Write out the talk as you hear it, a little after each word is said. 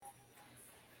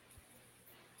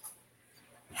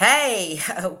Hey,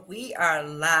 we are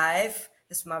live.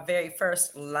 This is my very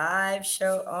first live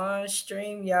show on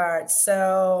StreamYard.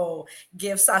 So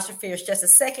give Sasha Fierce just a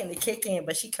second to kick in,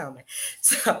 but she coming.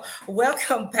 So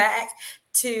welcome back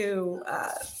to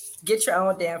Get Your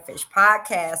Own Damn Fish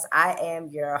podcast. I am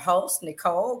your host,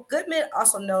 Nicole Goodman,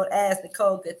 also known as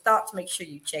Nicole Good Thoughts. Make sure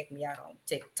you check me out on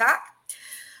TikTok.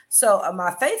 So,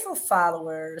 my faithful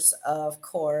followers, of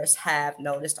course, have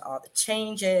noticed all the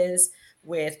changes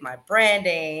with my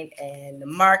branding and the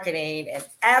marketing and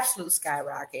absolute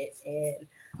skyrocket in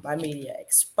my media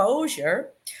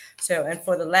exposure. So, and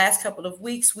for the last couple of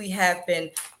weeks, we have been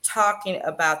talking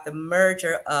about the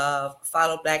merger of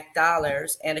Follow Black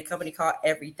Dollars and a company called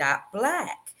Every Dot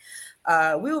Black.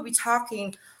 We will be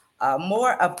talking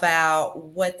more about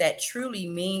what that truly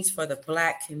means for the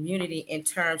Black community in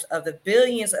terms of the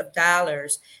billions of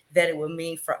dollars that it will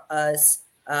mean for us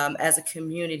as a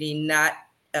community, not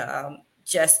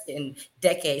just in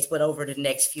decades, but over the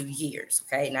next few years.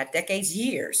 Okay, not decades,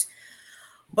 years.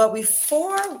 But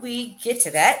before we get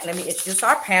to that, let me introduce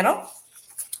our panel.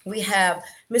 We have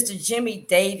Mr. Jimmy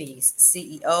Davies,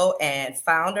 CEO and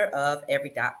founder of Every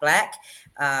Dot Black.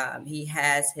 He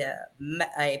has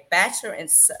a Bachelor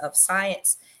of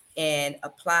Science in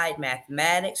Applied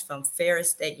Mathematics from Ferris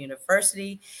State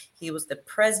University. He was the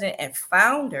president and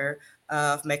founder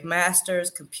of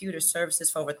McMaster's Computer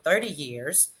Services for over 30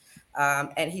 years.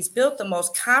 And he's built the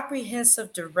most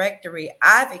comprehensive directory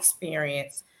I've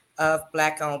experienced of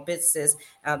Black-owned businesses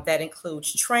that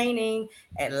includes training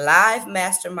and live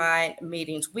mastermind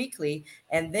meetings weekly,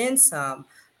 and then some,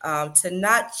 to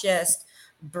not just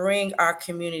bring our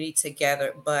community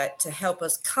together, but to help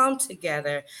us come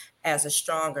together as a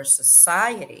stronger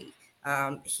society.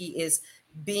 He is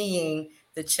being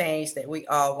the change that we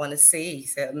all want to see.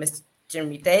 So, Mr.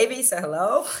 Jimmy Davies,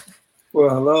 hello.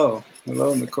 Well,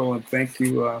 hello, Nicole, and thank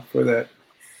you for that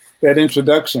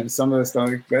introduction. Some of us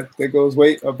don't that goes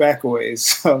way back a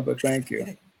ways, but thank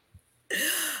you.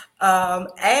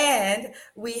 And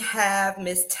we have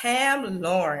Miss Tam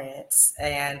Lawrence,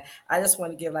 and I just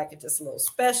want to give just a little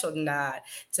special nod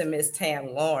to Miss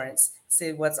Tam Lawrence.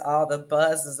 See what's all the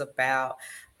buzz is about.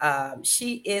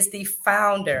 She is the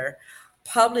founder,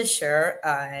 publisher,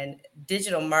 and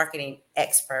digital marketing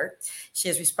expert. She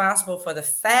is responsible for the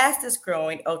fastest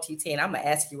growing OTT, and I'm gonna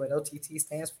ask you what OTT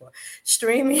stands for.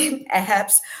 Streaming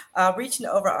apps, reaching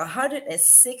over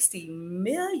 160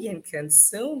 million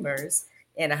consumers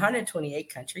in 128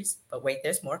 countries. But wait,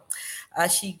 there's more.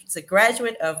 She's a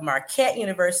graduate of Marquette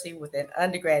University with an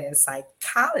undergrad in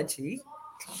psychology.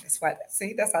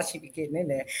 That's how she be getting in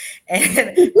there.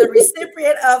 And the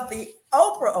recipient of the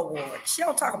Oprah Award. She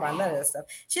don't talk about none of that stuff.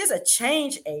 She's a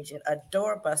change agent, a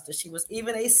doorbuster. She was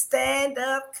even a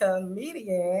stand-up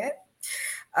comedian.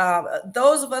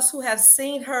 Those of us who have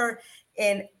seen her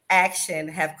in action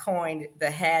have coined the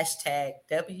hashtag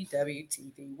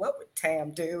WWTD. What would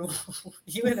Tam do?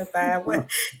 You in a band? What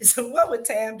would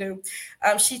Tam do?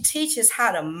 She teaches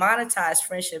how to monetize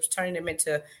friendships, turning them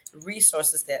into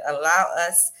resources that allow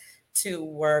us to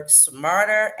work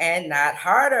smarter and not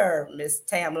harder. Miss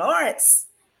Tam Lawrence.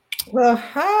 Well,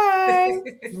 hi.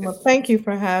 Well, thank you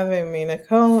for having me,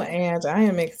 Nicole. And I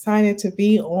am excited to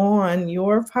be on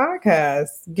your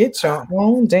podcast. Get your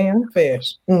own damn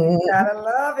fish. Gotta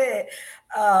love it.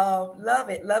 Love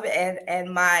it, love it.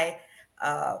 And my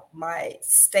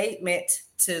statement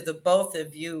to the both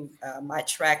of you, my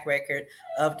track record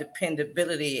of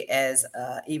dependability as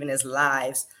even as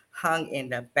lives hung in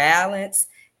the balance.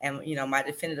 And my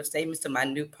definitive statements to my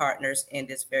new partners in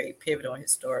this very pivotal and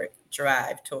historic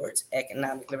drive towards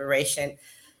economic liberation.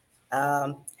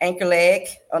 Anchor leg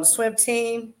on the swim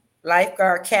team,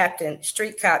 lifeguard captain,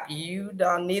 street cop.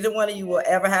 Neither one of you will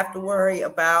ever have to worry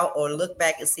about or look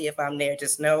back and see if I'm there.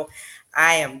 Just know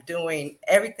I am doing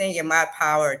everything in my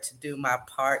power to do my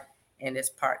part in this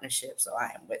partnership. So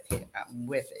I am with it. I'm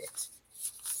with it.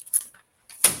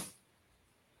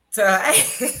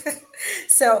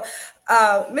 So,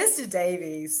 Mr.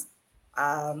 Davies,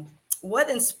 what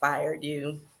inspired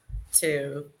you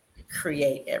to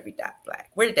create Every Dot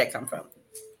Black? Where did that come from?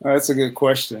 That's a good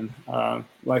question.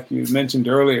 Like you mentioned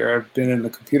earlier, I've been in the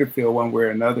computer field one way or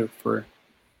another for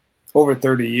over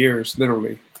 30 years,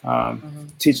 literally,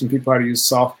 teaching people how to use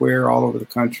software all over the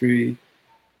country.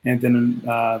 And then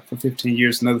for 15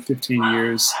 years, another 15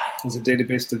 years as a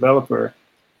database developer.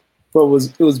 But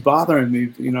it was bothering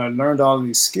me. I learned all of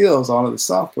these skills, all of the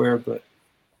software, but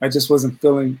I just wasn't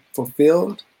feeling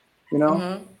fulfilled,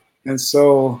 And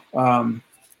so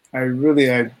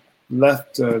I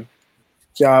left a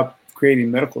job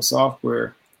creating medical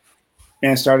software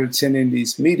and started attending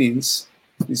these meetings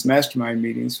these mastermind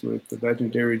meetings with the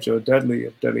legendary Joe Dudley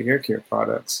of Dudley Hair Care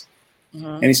Products. Mm-hmm.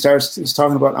 And he's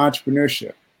talking about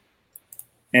entrepreneurship.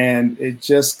 And it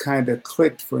just kind of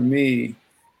clicked for me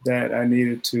that I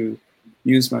needed to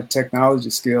use my technology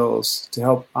skills to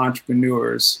help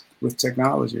entrepreneurs with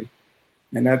technology.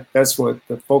 And that's what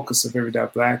the focus of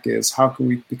Every.Black is. How can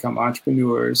we become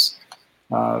entrepreneurs?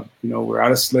 We're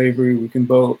out of slavery, we can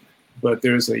vote, but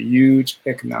there's a huge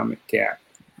economic gap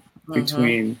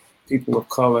between people of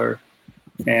color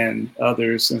and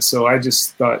others. And so I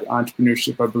just thought I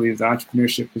believe that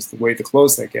entrepreneurship is the way to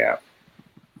close that gap.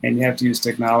 And you have to use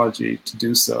technology to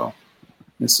do so.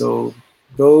 And so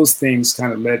those things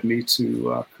kind of led me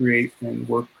to create and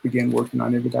begin working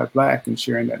on Every.Black and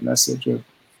sharing that message of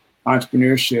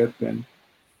entrepreneurship and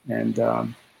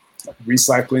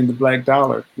recycling the Black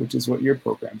dollar, which is what your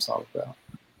program's all about.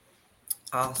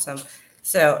 Awesome.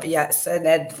 So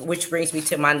which brings me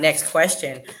to my next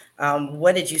question.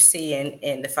 What did you see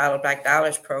in the Follow Black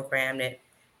Dollars program that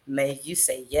made you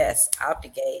say yes out the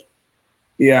gate?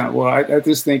 Yeah, well, I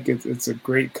just think it's a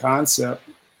great concept.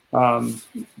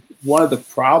 One of the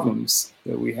problems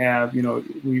that we have,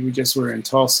 we just were in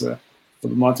Tulsa a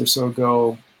month or so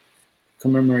ago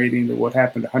commemorating what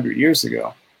happened 100 years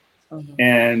ago,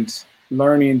 and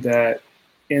learning that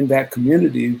in that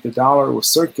community, the dollar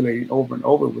was circulating over and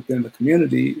over within the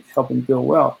community, helping build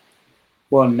wealth.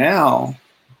 Well, now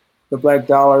the Black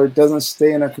dollar doesn't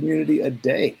stay in a community a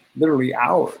day, literally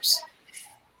hours.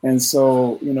 And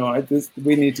so,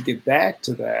 we need to get back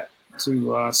to that,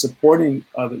 to supporting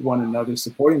one another,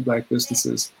 supporting Black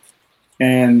businesses.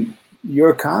 And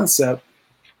your concept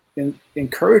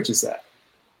encourages that.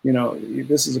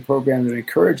 This is a program that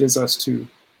encourages us to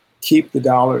keep the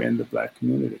dollar in the Black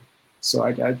community. So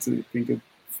I think it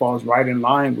falls right in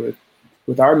line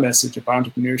with our message of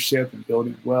entrepreneurship and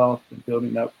building wealth and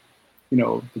building up,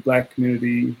 the Black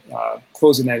community,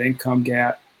 closing that income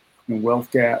gap and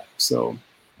wealth gap. So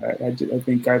I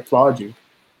think I applaud you.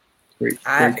 Great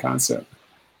concept.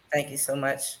 Thank you so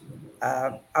much.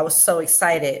 I was so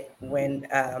excited when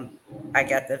I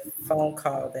got the phone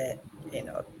call that,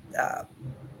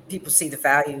 people see the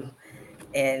value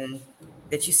and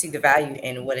that you see the value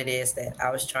in what it is that I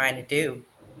was trying to do.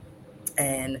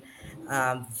 And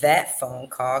that phone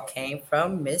call came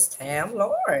from Miss Tam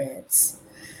Lawrence.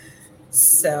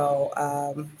 So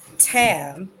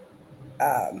Tam,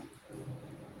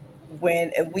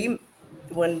 when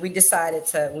we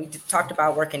talked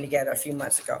about working together a few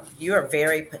months ago, you are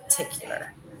very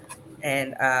particular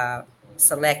and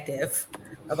selective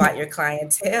about your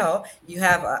clientele. You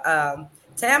have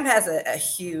Tam has a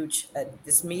huge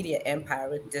this media empire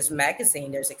with this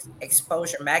magazine. There's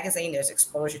Exposure Magazine, there's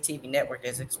Exposure TV Network,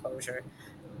 there's Exposure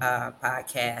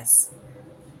Podcasts.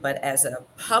 But as a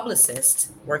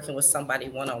publicist working with somebody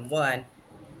one-on-one,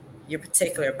 you're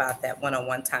particular about that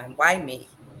one-on-one time. Why me?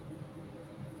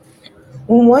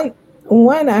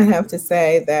 One, I have to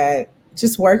say that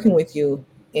just working with you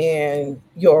and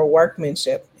your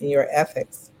workmanship and your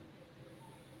ethics.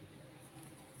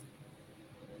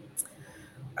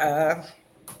 Well,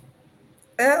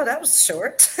 that was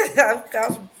short. I'm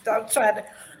trying to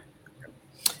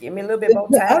give me a little bit more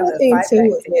time. The other thing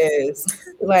too is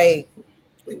like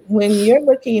when you're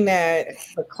looking at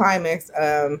the climax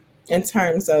in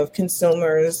terms of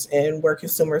consumers and where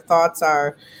consumer thoughts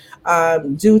are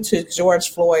due to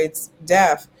George Floyd's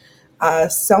death,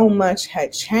 so much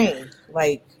had changed.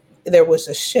 Like there was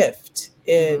a shift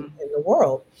in the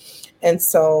world. And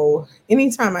so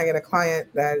anytime I get a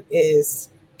client that is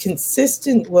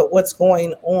consistent with what's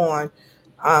going on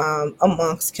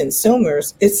amongst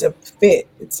consumers, it's a fit.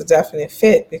 It's a definite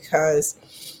fit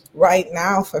because right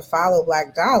now for Follow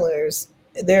Black Dollars,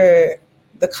 the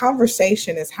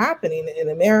conversation is happening in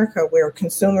America where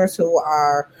consumers who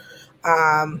are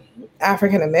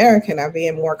African American are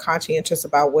being more conscientious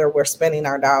about where we're spending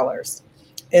our dollars.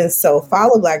 And so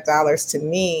Follow Black Dollars to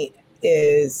me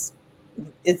is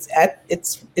it's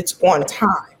on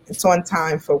time. It's on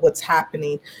time for what's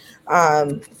happening.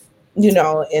 And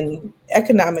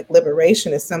economic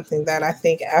liberation is something that I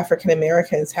think African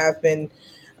Americans have been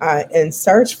in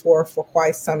search for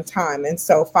quite some time. And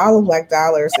so Follow Black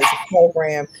Dollars is a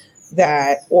program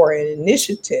or an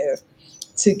initiative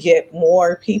to get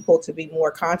more people to be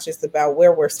more conscious about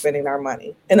where we're spending our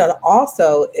money. And then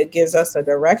also it gives us a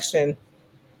direction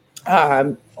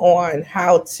on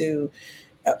how to,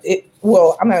 I'm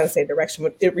not going to say direction,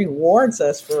 but it rewards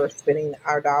us for spending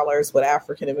our dollars with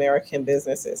African American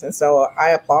businesses. And so I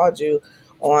applaud you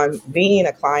on being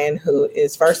a client who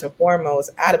is first and foremost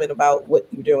adamant about what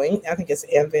you're doing. I think it's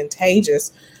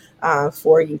advantageous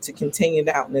for you to continue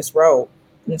down this road.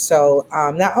 And so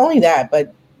not only that,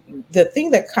 but the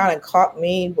thing that kind of caught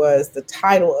me was the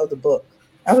title of the book.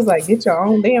 I was like, get your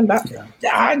own damn fish.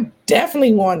 I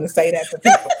definitely wanted to say that to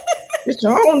people. Get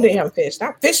your own damn fish.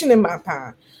 Stop fishing in my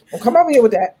pond. Don't come over here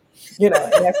with that. And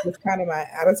that's just kind of my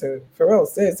attitude. For real,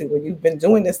 seriously, when you've been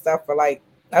doing this stuff for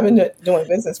I've been doing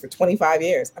business for 25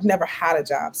 years. I've never had a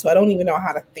job, so I don't even know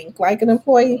how to think like an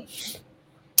employee.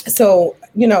 So,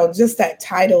 just that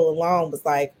title alone was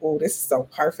like, oh, this is so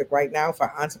perfect right now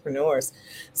for entrepreneurs.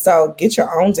 So get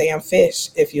your own damn fish.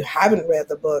 If you haven't read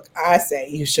the book, I say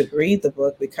you should read the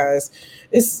book, because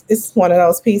it's one of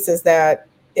those pieces that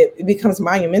it becomes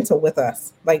monumental with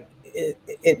us. Like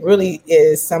it really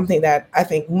is something that I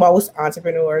think most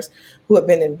entrepreneurs who have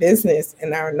been in business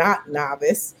and are not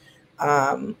novice,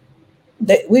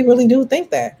 that we really do think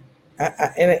that.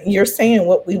 And you're saying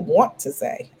what we want to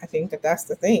say. I think that's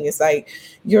the thing. It's like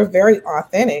you're very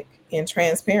authentic and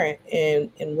transparent in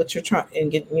what you're trying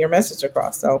and getting your message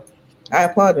across. So I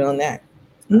applaud you on that.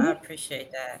 Mm-hmm. I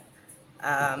appreciate that.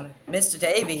 Mr.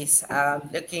 Davies,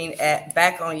 looking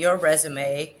back on your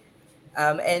resume,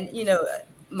 and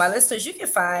my listeners, you can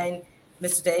find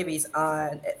Mr. Davies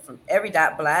from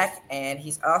Every.Black, and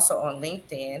he's also on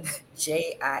LinkedIn,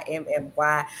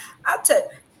 JIMMY.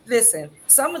 Listen,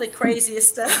 some of the craziest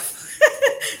stuff,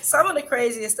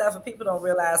 and people don't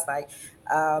realize, like,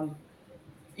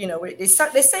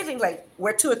 they say things like,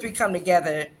 where two or three come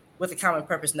together with a common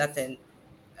purpose, nothing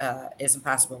is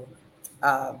impossible.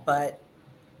 But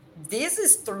this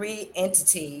is three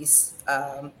entities,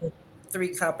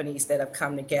 three companies that have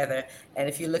come together. And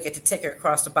if you look at the ticker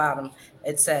across the bottom,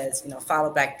 it says,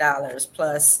 Follow Black Dollars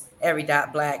plus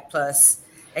Every.Black plus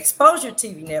Exposure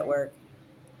TV Network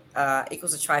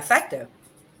equals a trifecta.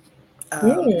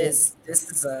 This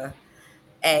is a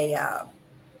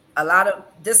lot of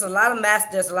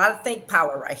math. There's a lot of think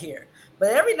power right here. But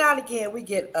every now and again we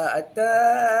get a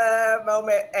duh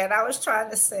moment. And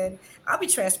I'll be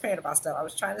transparent about stuff. I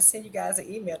was trying to send you guys an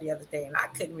email the other day, and I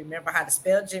couldn't remember how to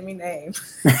spell Jimmy's name.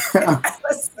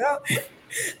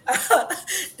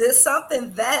 There's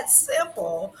something that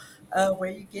simple where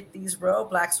you get these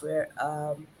roadblocks where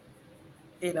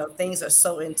things are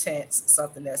so intense,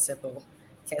 something that simple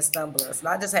can stumble us. And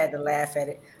I just had to laugh at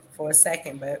it for a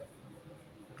second. But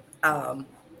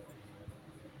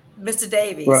Mr.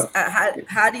 Davies,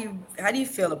 how do you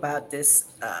feel about this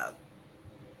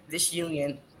this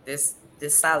union, this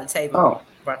solid table? Oh,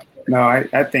 no,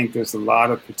 I think there's a lot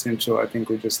of potential. I think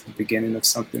we're just the beginning of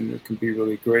something that can be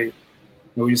really great.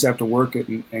 We just have to work it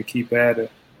and keep at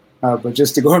it. But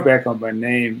just to go back on my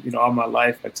name, all my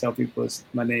life I tell people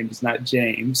my name is not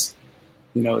James.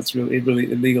 It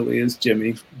legally is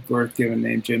Jimmy, birth given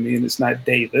name Jimmy, and it's not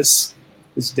Davis,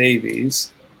 it's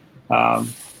Davies. And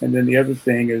then the other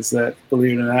thing is that,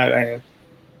 believe it or not,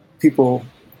 people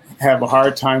have a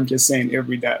hard time just saying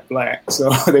Every.Black,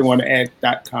 so they want to add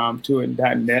 .com to it and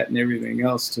 .net and everything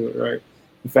else to it, right?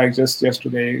 In fact, just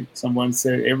yesterday, someone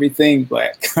said everything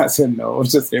black. I said no,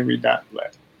 it's just Every.Black.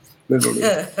 Literally.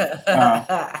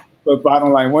 But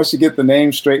bottom line, once you get the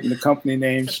name straight and the company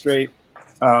name straight,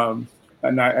 and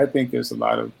I think there's a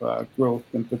lot of growth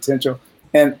and potential.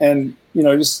 And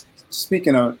just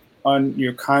speaking on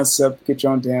your concept, get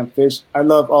your own damn fish. I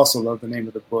also love the name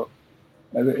of the book.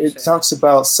 It talks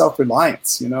about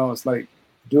self-reliance. It's like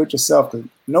do it yourself, because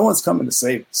no one's coming to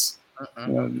save us.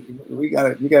 You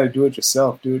gotta do it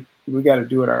yourself, dude. We gotta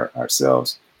do it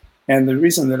ourselves. And the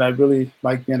reason that I really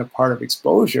like being a part of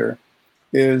Exposure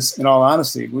is, in all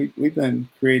honesty, we've been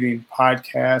creating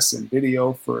podcasts and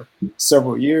video for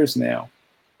several years now.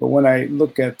 But when I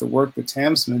look at the work that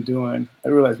Tam's been doing, I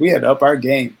realized we had to up our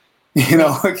game.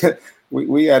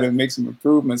 We had to make some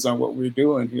improvements on what we're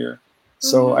doing here.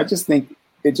 So I just think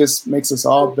it just makes us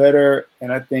all better.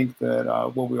 And I think that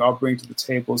what we all bring to the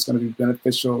table is going to be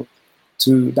beneficial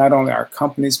to not only our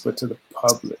companies, but to the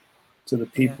public, to the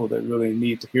people that really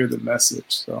need to hear the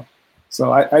message.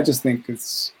 So I just think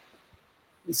it's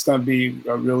going to be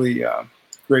a really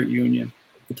great union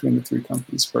between the three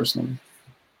companies, personally.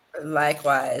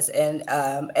 Likewise. And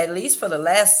at least for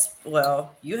the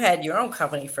you had your own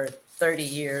company for 30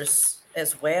 years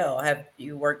as well. Have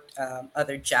you worked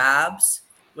other jobs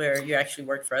where you actually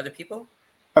worked for other people?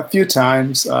 A few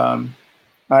times. I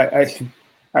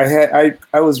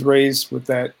was raised with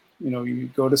that, you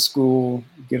go to school,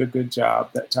 get a good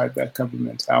job, that company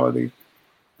mentality.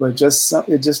 But it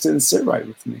just didn't sit right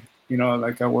with me.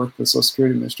 Like I worked for Social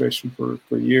Security Administration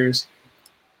for years,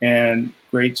 and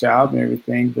great job and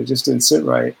everything, but just didn't sit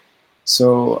right.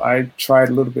 So I tried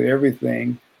a little bit of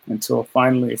everything until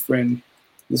finally a friend,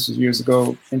 this was years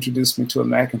ago, introduced me to a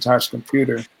Macintosh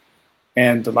computer,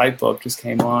 and the light bulb just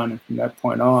came on. And from that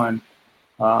point on,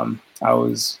 I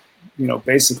was,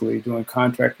 basically doing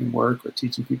contracting work or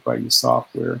teaching people how to use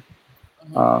software.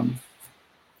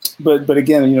 But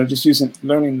again, just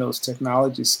learning those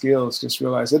technology skills, just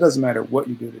realize it doesn't matter what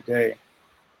you do today.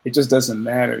 It just doesn't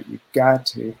matter. You've got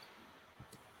to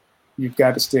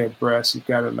stay abreast. You've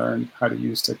got to learn how to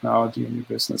use technology in your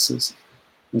businesses.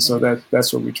 And so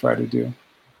that's what we try to do.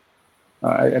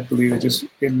 I believe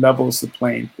it levels the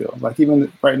playing field. Like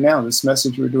even right now, this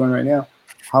message we're doing right now,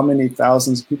 how many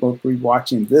thousands of people will be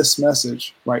watching this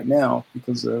message right now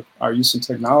because of our use of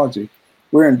technology?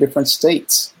 We're in different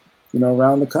states,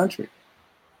 around the country,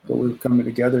 but we're coming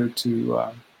together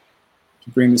to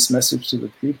bring this message to the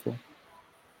people.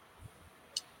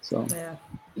 So,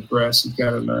 abreast, you've got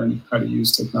to learn how to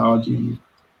use technology.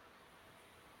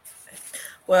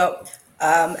 Well,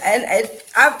 and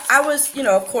I was,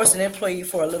 of course, an employee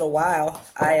for a little while.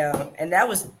 And that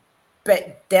was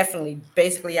definitely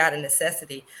basically out of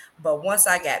necessity. But once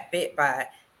I got bit by,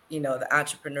 the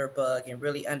entrepreneur bug and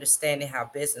really understanding how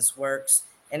business works,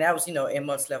 and that was, in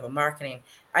multi-level marketing,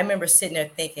 I remember sitting there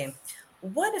thinking,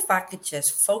 what if I could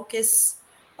just focus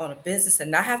on a business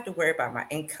and not have to worry about my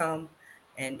income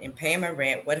and paying my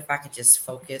rent? What if I could just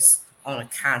focus on a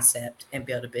concept and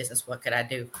build a business? What could I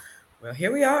do? Well,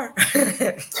 here we are.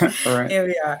 All right. Here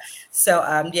we are. So,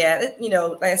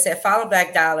 like I said, follow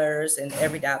Black Dollars and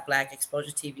Every Dot Black,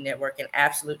 Exposure TV Network, and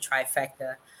Absolute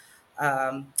Trifecta.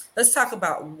 Let's talk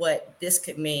about what this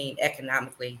could mean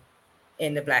economically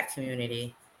in the Black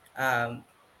community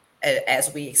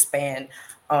as we expand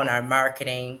on our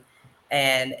marketing.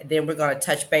 And then we're going to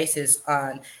touch bases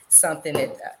on something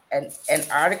that an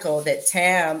article that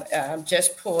Tam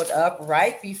just pulled up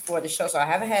right before the show. So I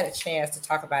haven't had a chance to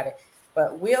talk about it.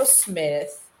 But Will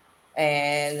Smith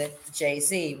and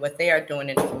Jay-Z, what they are doing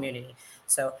in the community.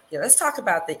 So let's talk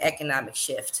about the economic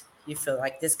shift you feel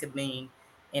like this could mean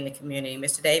in the community.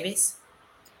 Mr. Davies?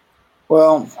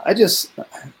 Well,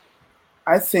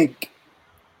 I think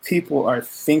people are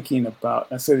thinking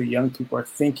about, I say the young people are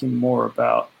thinking more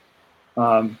about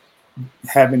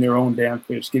having their own damn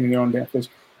fish, getting their own damn fish,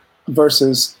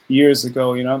 versus years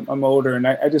ago. I'm older, and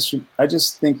I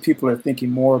just think people are thinking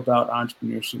more about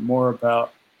entrepreneurship, more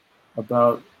about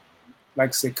like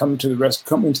I say, coming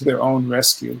to their own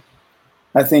rescue.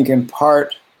 I think in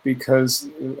part because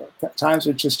times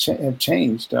have have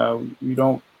changed. You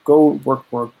don't go work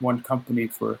for one company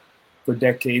for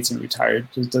decades and retire.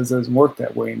 It just doesn't work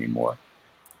that way anymore.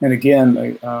 And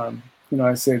again,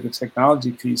 I say the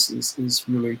technology piece is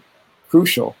really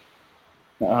crucial.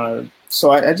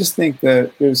 So I just think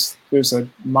that there's a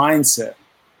mindset,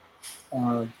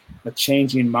 a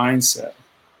changing mindset.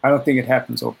 I don't think it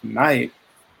happens overnight,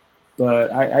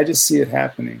 but I just see it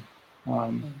happening.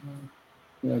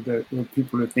 That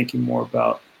people are thinking more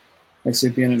about, like I say,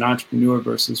 being an entrepreneur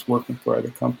versus working for other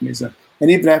companies. And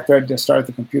even after I started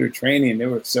the computer training, there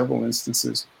were several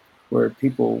instances where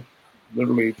people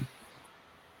literally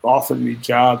offered me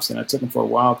jobs, and I took them for a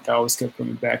while, but I always kept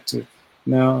coming back to,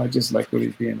 no, I just like really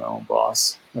being my own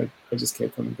boss. I just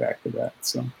kept coming back to that.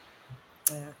 So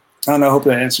I don't know, I hope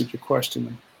that answered your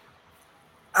question.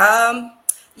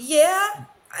 Yeah.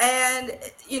 And,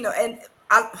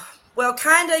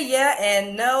 kind of, yeah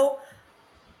and no.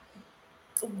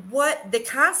 What the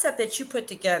concept that you put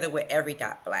together with Every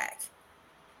Dot Black,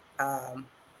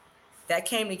 that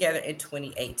came together in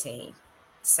 2018,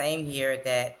 same year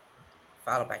that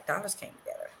Follow Black Dollars came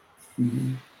together.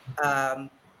 Mm-hmm.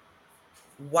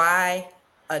 Why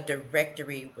a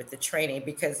directory with the training?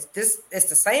 Because this is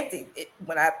the same thing.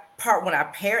 When I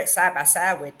pair it side by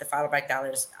side with the Follow Black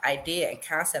Dollars idea and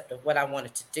concept of what I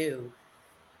wanted to do,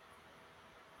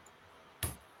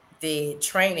 the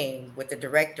training with the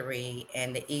directory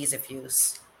and the ease of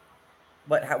use,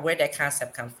 where'd that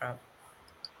concept come from?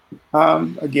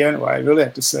 Again, well, I really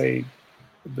have to say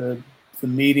the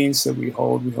meetings that we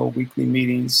hold weekly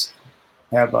meetings,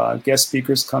 have guest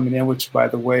speakers coming in, which, by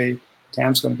the way,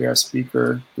 Tam's going to be our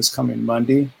speaker this coming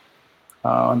Monday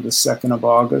on the 2nd of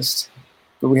August.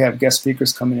 But we have guest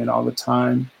speakers coming in all the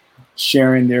time,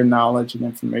 sharing their knowledge and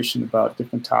information about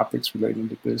different topics relating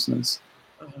to business.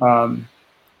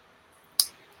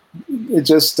 It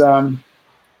just, I don't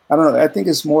know, I think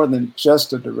it's more than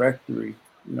just a directory.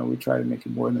 We try to make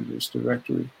it more than just a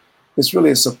directory. It's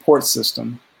really a support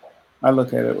system. I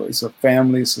look at it as a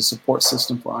family, it's a support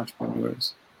system for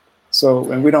entrepreneurs.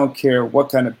 So, and we don't care what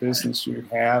kind of business you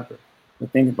have or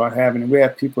think about having. We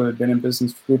have people that have been in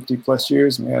business for 50 plus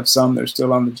years, and we have some that are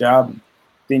still on the job and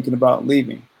thinking about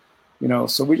leaving.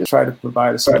 So we just try to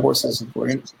provide a support system for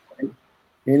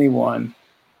anyone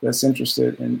that's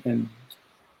interested in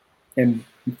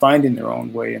finding their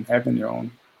own way and having their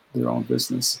own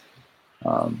business.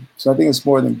 So I think it's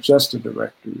more than just a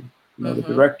directory. The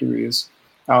directory is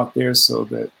out there so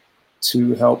that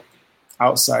to help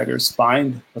outsiders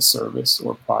find a service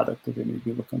or product that they may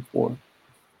be looking for.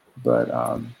 But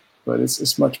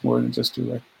it's much more than just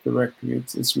a directory.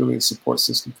 It's really a support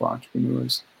system for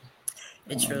entrepreneurs.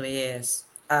 It truly is.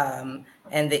 And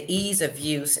the ease of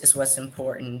use is what's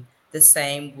important. The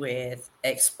same with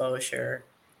Exposure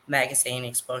Magazine,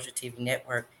 Exposure TV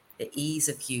Network, the ease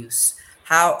of use.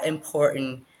 How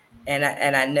important, and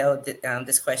I know that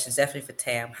this question is definitely for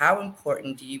Tam, how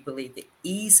important do you believe the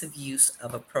ease of use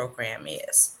of a program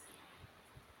is?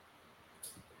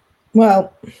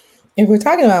 Well, if we're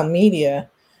talking about media,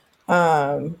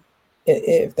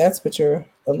 if that's what you're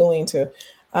alluding to,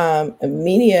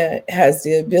 media has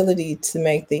the ability to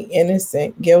make the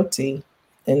innocent guilty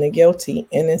and the guilty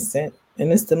innocent.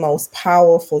 And it's the most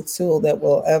powerful tool that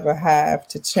we'll ever have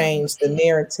to change the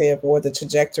narrative or the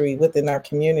trajectory within our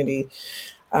community.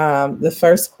 The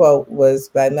first quote was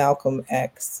by Malcolm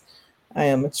X. I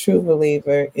am a true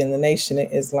believer in the Nation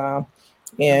of Islam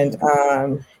and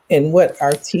what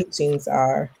our teachings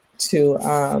are,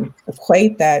 to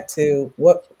equate that to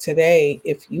what today,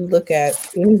 if you look at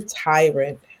any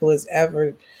tyrant who has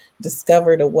ever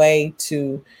discovered a way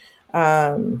to,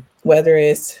 whether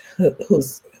it's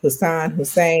Saddam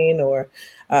Hussein or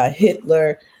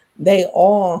Hitler, they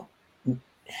all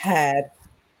had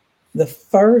the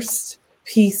first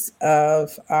piece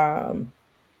of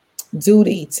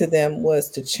duty to them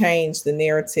was to change the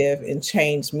narrative and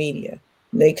change media.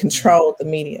 They controlled the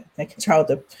media. They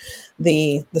controlled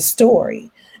the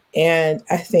story. And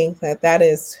I think that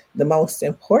is the most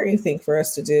important thing for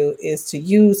us to do, is to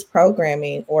use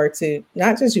programming, or to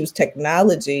not just use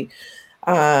technology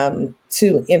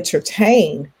to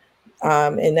entertain.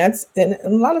 And a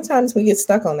lot of times we get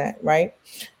stuck on that, right?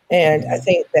 And I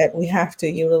think that we have to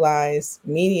utilize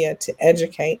media to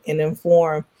educate and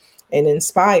inform and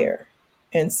inspire.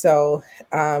 And so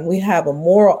we have a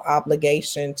moral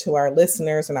obligation to our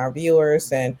listeners and our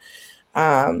viewers, and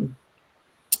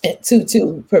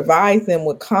to provide them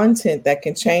with content that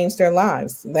can change their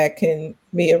lives, that can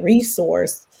be a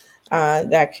resource,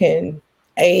 that can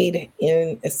aid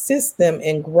and assist them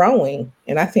in growing.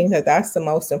 And I think that that's the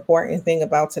most important thing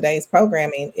about today's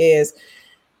programming, is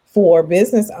for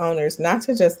business owners not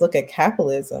to just look at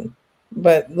capitalism,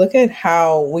 but look at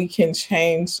how we can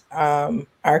change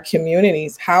our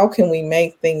communities. How can we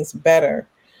make things better?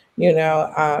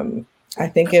 I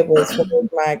think it was one of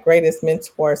my greatest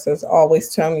mentors was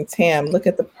always telling me, Tam, look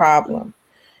at the problem,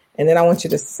 and then I want you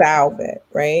to solve it,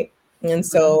 right? And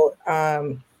so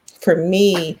for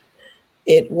me,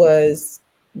 it was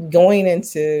going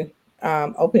into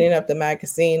opening up the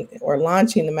magazine, or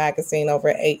launching the magazine over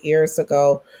 8 years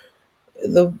ago.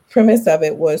 The premise of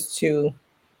it was to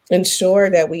ensure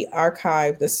that we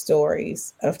archive the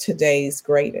stories of today's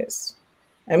greatest.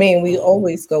 I mean, we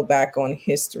always go back on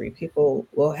history. People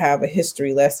will have a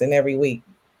history lesson every week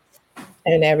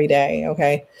and every day,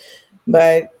 okay?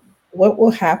 But what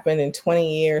will happen in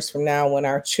 20 years from now when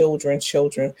our children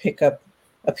pick up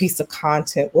a piece of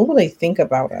content? What will they think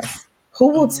about us?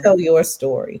 Who will tell your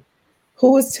story?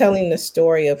 Who is telling the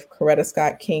story of Coretta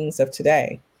Scott Kings of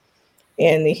today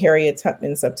and the Harriet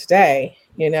Tubmans of today?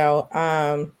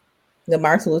 The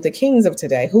Martin Luther Kings of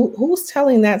today. Who's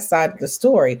telling that side of the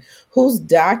story? Who's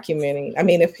documenting? I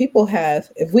mean, if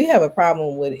we have a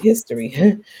problem with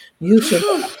history, we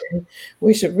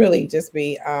should really just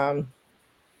be I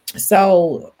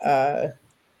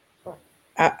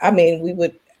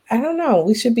don't know,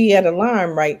 we should be at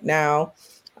alarm right now,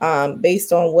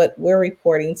 based on what we're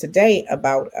reporting today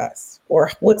about us,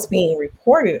 or what's being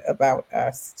reported about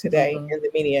us today in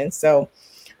the media. And so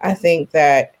I think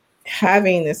that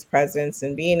having this presence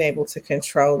and being able to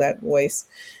control that voice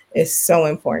is so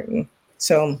important.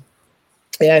 So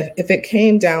yeah, if it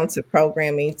came down to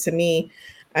programming, to me,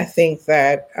 I think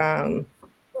that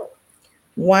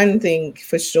one thing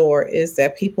for sure is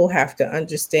that people have to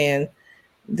understand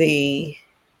the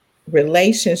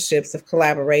relationships of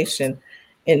collaboration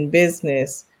in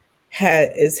business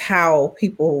is how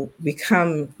people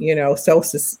become,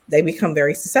 they become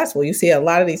very successful. You see a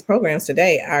lot of these programs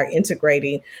today are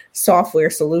integrating software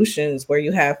solutions where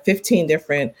you have 15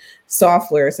 different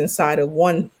softwares inside of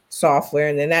one software.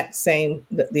 And then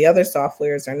the other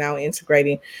softwares are now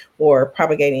integrating or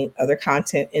propagating other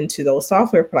content into those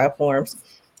software platforms.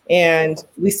 And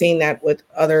we've seen that with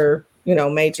other,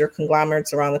 major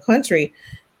conglomerates around the country.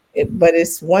 But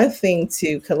it's one thing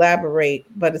to collaborate,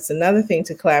 but it's another thing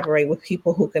to collaborate with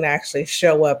people who can actually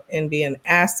show up and be an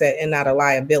asset and not a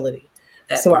liability.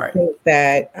 I think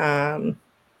that,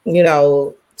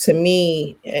 to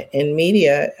me, in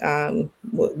media,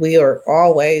 we are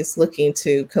always looking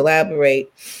to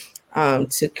collaborate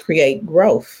to create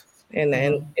growth. And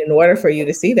then in order for you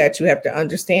to see that, you have to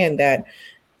understand that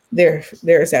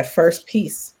there's that first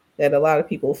piece that a lot of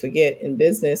people forget in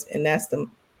business, and that's the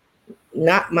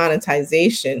not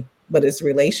monetization, but it's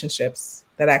relationships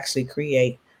that actually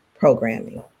create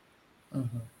programming.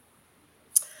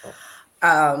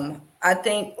 I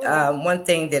think one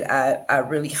thing that I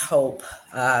really hope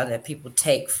that people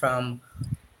take from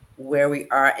where we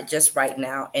are just right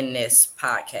now in this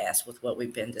podcast with what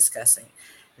we've been discussing,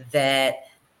 that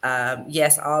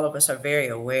yes, all of us are very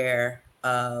aware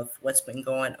of what's been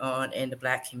going on in the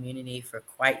Black community for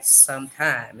quite some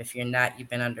time. If you're not, you've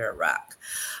been under a rock.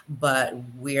 But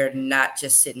we're not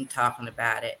just sitting talking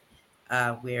about it.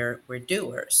 We're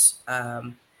doers.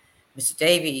 Mr.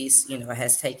 Davies,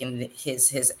 has taken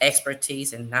his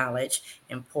expertise and knowledge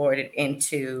and poured it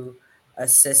into a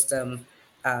system,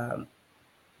 and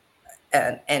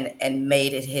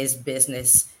made it his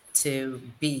business to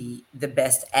be the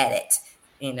best at it.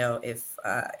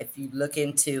 If you look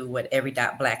into what Every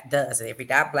Black does, Every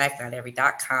Black, not every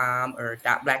 .com or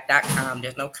 .black.com,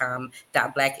 there's no com,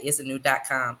 .black is a new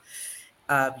 .com.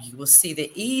 You will see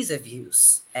the ease of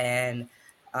use and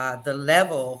the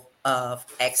level of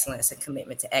excellence and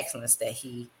commitment to excellence that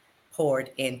he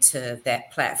poured into that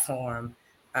platform.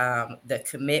 The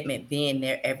commitment being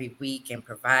there every week and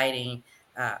providing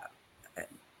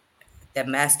that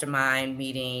mastermind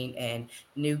meeting and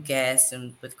new guests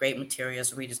and with great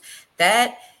materials, readers,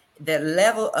 that the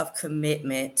level of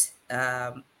commitment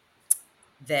that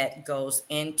goes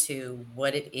into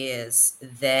what it is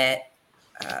that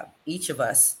each of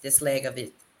us, each leg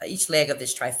of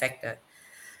this trifecta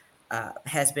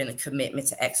has been a commitment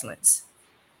to excellence.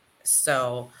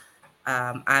 So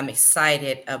I'm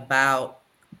excited about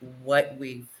what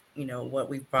we've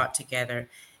brought together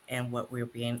and what we're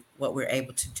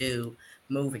able to do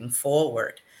moving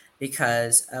forward,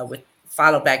 because with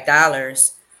Follow Black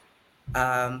Dollars,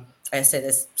 I said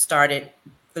it started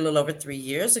a little over 3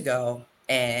 years ago,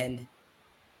 and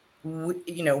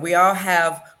we all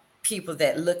have people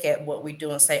that look at what we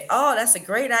do and say, oh, that's a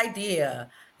great idea.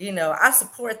 I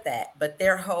support that. But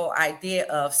their whole idea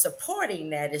of supporting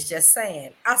that is just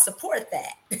saying, I support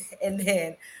that. And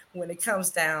then when it comes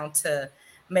down to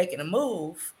making a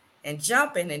move and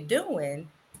jumping and doing,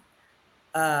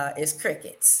 it's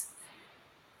crickets.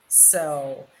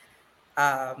 So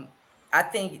I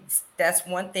think that's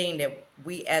one thing that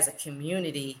we as a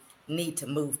community need to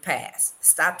move past.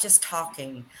 Stop just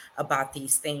talking about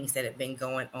these things that have been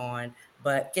going on,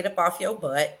 but get up off your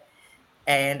butt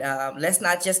and let's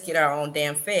not just get our own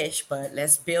damn fish, but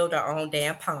let's build our own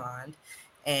damn pond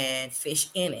and fish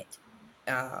in it.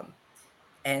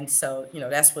 And so,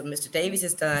 that's what Mr. Davies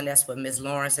has done. That's what Ms.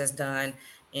 Lawrence has done,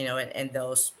 and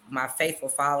those, my faithful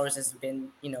followers has been,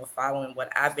 following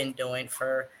what I've been doing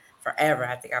for forever.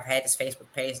 I think I've had this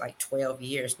Facebook page like 12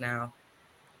 years now.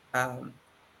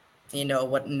 Know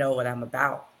what I'm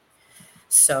about.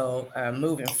 So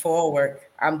moving forward,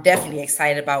 I'm definitely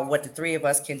excited about what the three of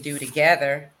us can do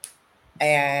together.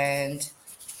 And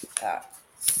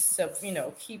so,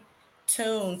 keep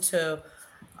tuned to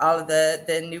all of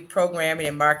the new programming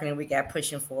and marketing we got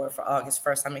pushing for August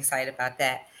 1st. I'm excited about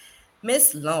that.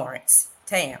 Miss Lawrence,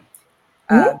 Tam,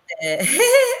 at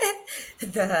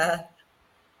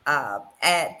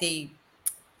the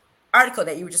article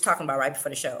that you were just talking about right before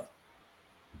the show,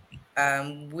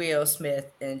 Will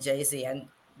Smith and Jay-Z, and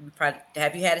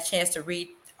have you had a chance to read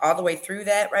all the way through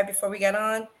that right before we got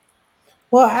on?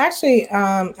 Well, actually,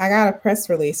 I got a press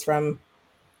release from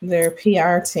their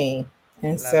PR team,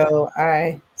 and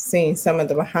I seen some of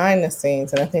the behind the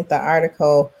scenes, and I think the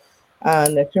article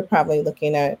that you're probably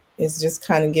looking at is just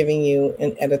kind of giving you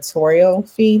an editorial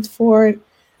feed for it.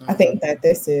 I think that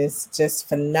this is just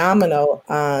phenomenal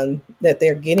that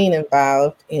they're getting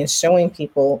involved in showing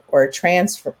people or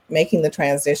making the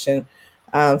transition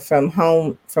from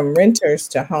renters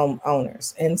to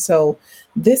homeowners. And so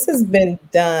this has been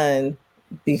done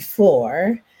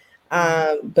before,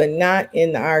 but not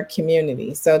in our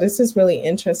community. So this is really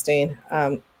interesting.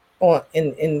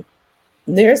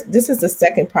 This is the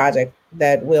second project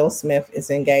that Will Smith is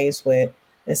engaged with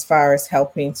as far as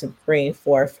helping to bring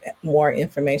forth more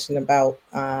information about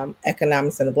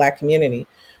economics in the Black community.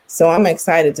 So I'm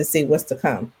excited to see what's to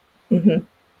come. Mm-hmm.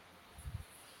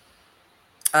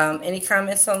 Any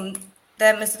comments on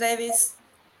that, Mr. Davies?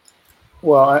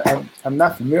 Well, I'm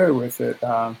not familiar with it,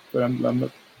 but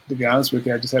I'm to be honest with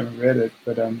you, I just haven't read it.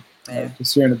 But I'm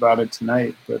just hearing about it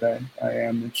tonight. But I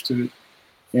am interested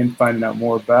in finding out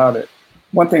more about it.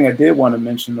 One thing I did want to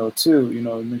mention though too, you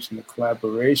mentioned the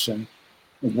collaboration.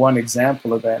 One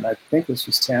example of that, and I think this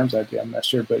was Tam's idea, I'm not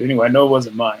sure, but anyway, I know it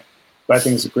wasn't mine, but I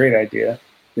think it's a great idea,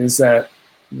 is that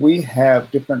we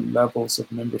have different levels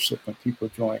of membership when people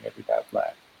join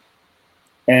Every.Black.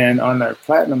 And on our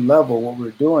platinum level, what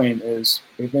we're doing is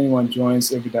if anyone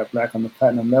joins Every.Black on the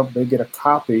platinum level, they get a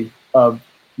copy of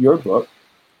your book,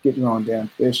 Get Your Own Damn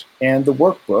Fish, and the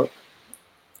workbook,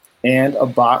 and a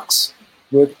box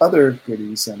with other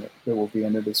goodies in it that will be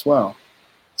in it as well.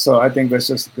 So I think that's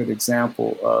just a good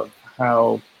example of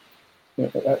how,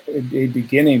 a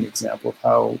beginning example of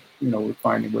how, we're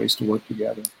finding ways to work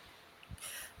together.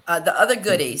 The other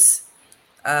goodies,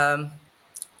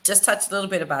 just touch a little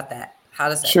bit about that. How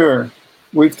does that Sure. work?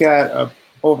 We've got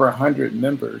over 100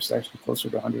 members, actually closer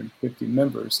to 150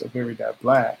 members of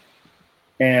Every.Black.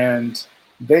 And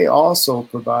they also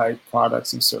provide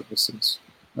products and services,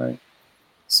 right?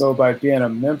 So by being a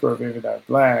member of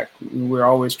Every.Black, we're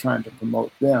always trying to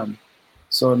promote them.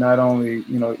 So not only,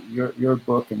 your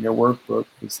book and your workbook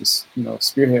is this,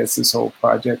 spearheads this whole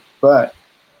project, but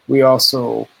we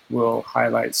also will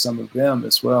highlight some of them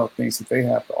as well, things that they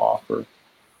have to offer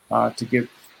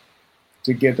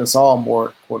to get us all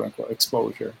more quote unquote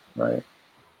exposure, right?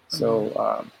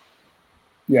 So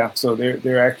so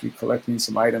they're actually collecting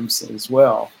some items as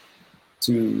well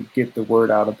to get the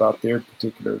word out about their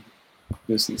particular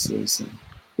businesses and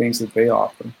things that they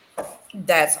offer.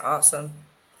 That's awesome.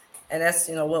 And that's,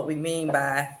 what we mean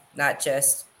by not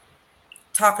just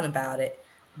talking about it,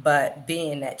 but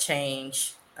being that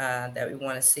change that we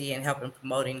want to see and helping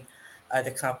promoting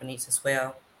other companies as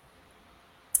well.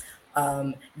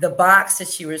 The box that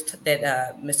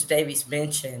Mr. Davies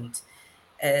mentioned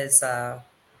is,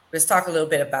 let's talk a little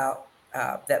bit about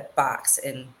that box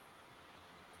and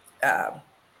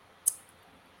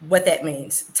what that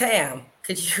means. Tam,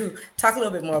 could you talk a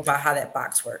little bit more about how that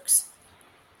box works?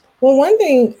 Well, one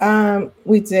thing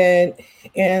we did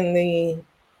in the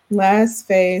last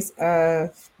phase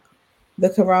of the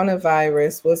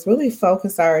coronavirus was really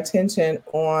focus our attention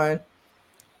on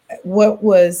what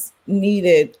was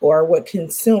needed or what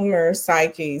consumer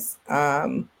psyches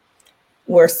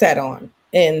were set on.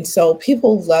 And so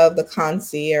people love the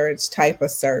concierge type of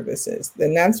services.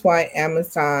 And that's why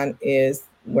Amazon is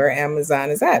where Amazon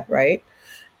is at, right?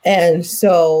 And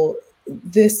so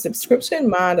this subscription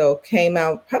model came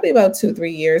out probably about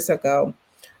 2-3 years ago.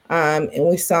 And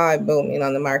we saw it booming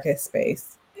on the market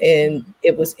space. And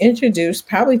it was introduced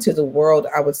probably to the world,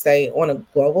 I would say, on a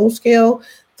global scale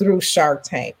through Shark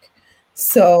Tank.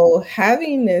 So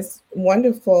having this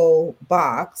wonderful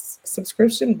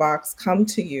subscription box come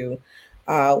to you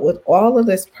with all of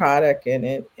this product in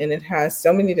it, and it has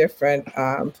so many different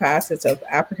facets of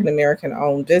African-American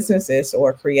owned businesses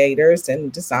or creators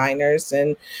and designers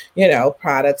and,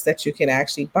 products that you can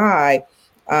actually buy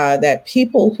that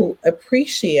people who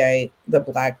appreciate the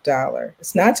Black dollar.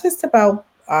 It's not just about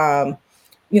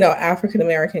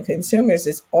African-American consumers,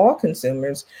 it's all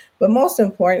consumers. But most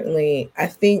importantly, I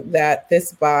think that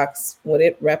this box, what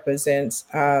it represents,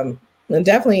 and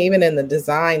definitely even in the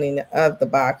designing of the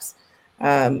box,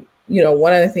 one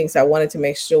of the things I wanted to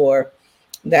make sure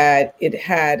that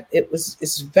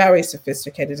it's very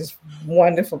sophisticated. It's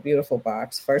wonderful, beautiful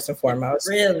box, first and foremost.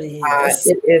 It really is.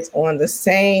 It is on the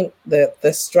same, the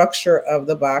structure of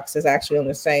the box is actually on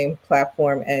the same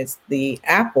platform as the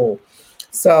Apple.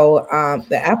 So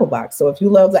the Apple box. So if you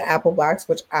love the Apple box,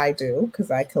 which I do,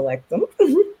 because I collect them,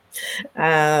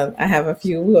 I have a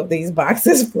few of these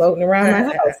boxes floating around my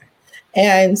house.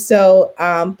 And so,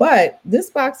 but this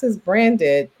box is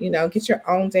branded, get your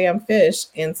own damn fish.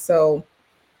 And so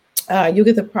you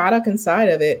get the product inside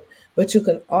of it, but you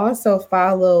can also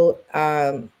follow,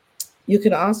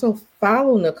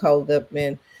 Nicole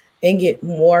Goodman and get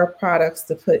more products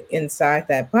to put inside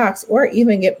that box, or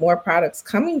even get more products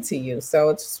coming to you. So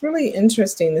it's really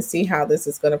interesting to see how this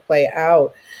is going to play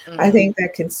out. Mm-hmm. I think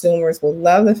that consumers will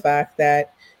love the fact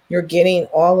that you're getting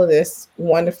all of this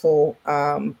wonderful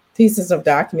pieces of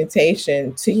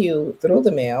documentation to you through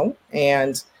the mail.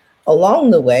 And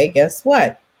along the way, guess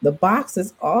what? The box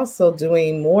is also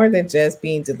doing more than just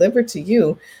being delivered to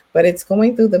you, but it's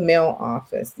going through the mail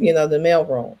office, the mail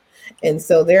room. And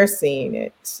so they're seeing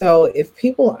it. So if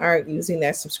people aren't using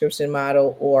that subscription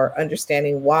model or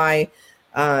understanding why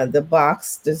the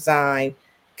box design,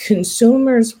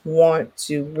 consumers want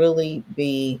to really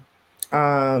be,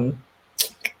 I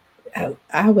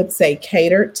would say,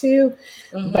 catered to.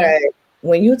 Mm-hmm. But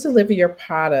when you deliver your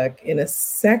product in a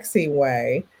sexy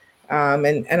way,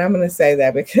 And I'm going to say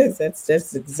that because that's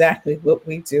just exactly what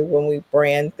we do when we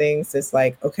brand things. It's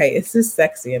like, okay, is this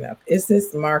sexy enough? Is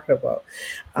this marketable?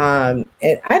 And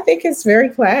I think it's very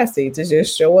classy to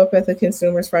just show up at the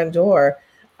consumer's front door,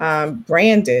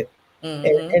 branded.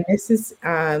 And this is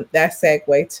that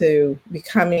segue to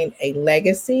becoming a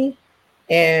legacy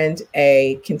and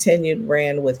a continued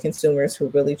brand with consumers who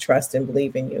really trust and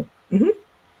believe in you.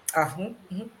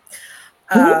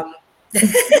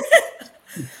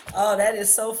 Oh, that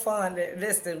is so fun.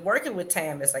 Listen, working with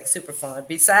Tam is like super fun.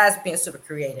 Besides being super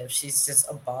creative, she's just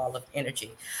a ball of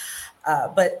energy.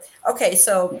 But okay,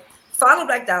 so Follow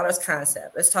Black Dollars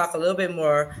concept. Let's talk a little bit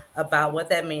more about what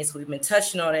that means. We've been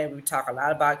touching on it. We talk a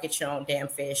lot about get your own damn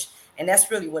fish, and that's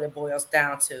really what it boils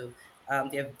down to: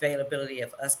 the availability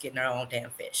of us getting our own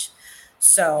damn fish.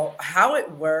 So how it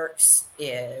works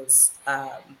is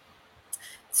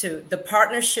to the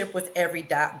partnership with Every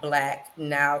Dot Black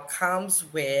now comes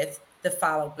with the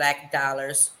Follow Black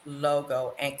Dollars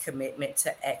logo and commitment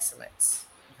to excellence.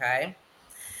 Okay.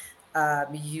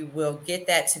 You will get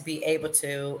that to be able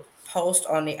to post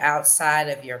on the outside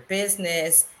of your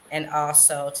business and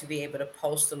also to be able to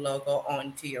post the logo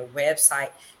onto your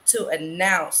website to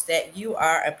announce that you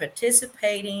are a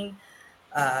participating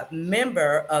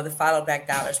member of the Follow Black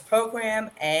Dollars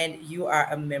program and you are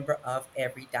a member of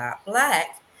Every Dot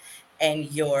Black,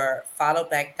 and your Follow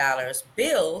Black Dollars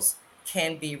bills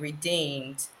can be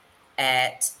redeemed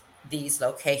at these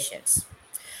locations.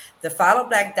 The Follow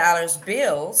Black Dollars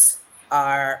bills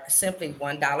are simply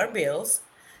 $1 bills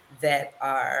that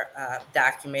are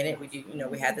documented. We do,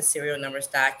 we have the serial numbers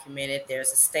documented.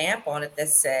 There's a stamp on it that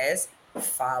says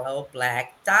Follow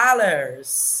Black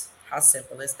Dollars. How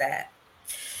simple is that?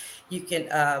 You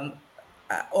can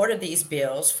order these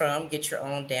bills from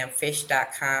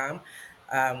getyourown-damnfish.com.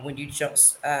 When you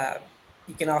just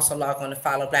you can also log on to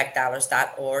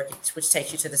followblackdollars.org, which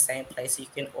takes you to the same place. So you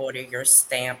can order your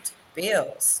stamped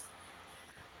bills.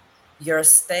 Your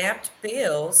stamped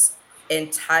bills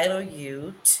entitle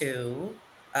you to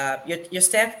your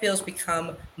stamped bills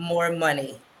become more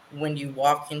money when you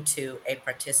walk into a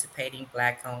participating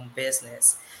Black-owned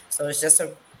business. So it's just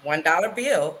a $1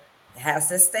 bill. It has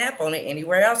this stamp on it.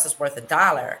 Anywhere else it's worth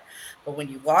 $1. But when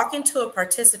you walk into a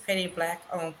participating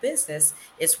Black-owned business,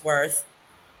 it's worth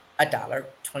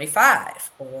 $1.25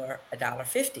 or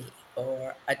 $1.50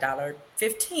 or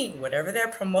 $1.15, whatever their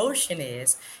promotion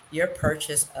is, your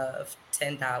purchase of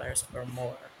 $10 or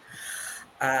more.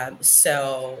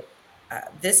 So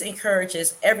this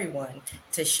encourages everyone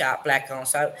to shop Black-owned.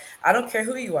 So I don't care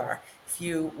who you are. If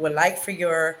you would like for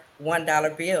your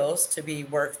 $1 bills to be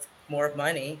worth more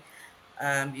money,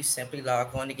 you simply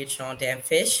log on to Get Your Own Damn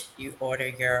Fish. You order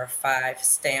your 5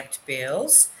 stamped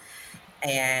bills,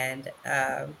 and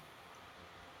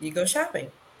you go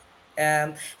shopping.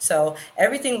 So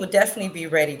everything will definitely be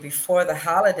ready before the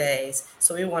holidays.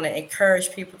 So we want to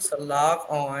encourage people to log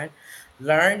on,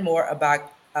 learn more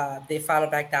about the Follow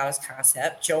Black Dollars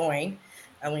concept, join.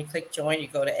 And when you click join, you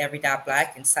go to Every Dot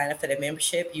Black and sign up for the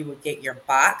membership. You will get your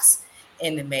box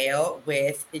in the mail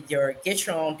with your Get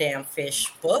Your Own Damn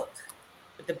Fish book,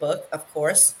 with the book, of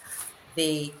course,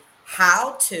 the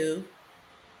how to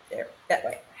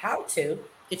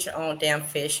Get Your Own Damn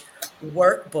Fish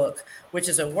workbook, which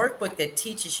is a workbook that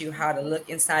teaches you how to look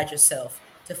inside yourself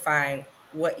to find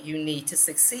what you need to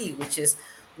succeed, which is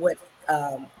what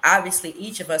obviously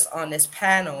each of us on this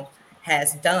panel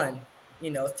has done,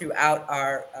 throughout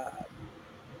our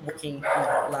working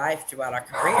life, throughout our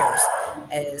careers,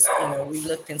 as we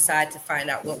looked inside to find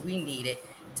out what we needed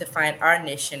to find our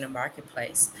niche in the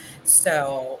marketplace.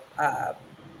 So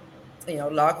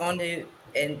log on to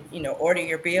and order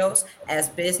your bills as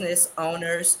business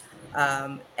owners,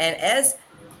 and as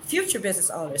future business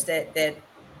owners that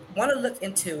want to look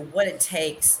into what it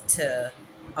takes to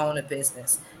own a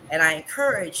business. And I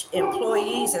encourage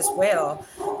employees as well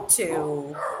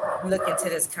to look into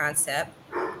this concept,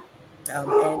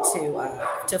 and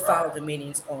to follow the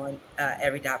meetings on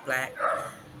Every Dot Black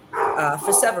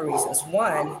for several reasons.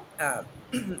 One,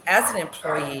 as an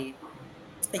employee,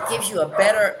 it gives you a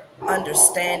better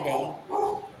understanding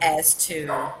as to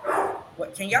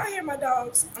what. Can y'all hear my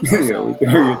dogs? Yeah, we can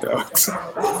hear your dogs.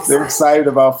 They're excited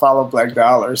about Follow Black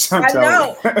Dollars. I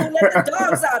know. Who let the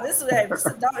dogs out? This is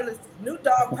a new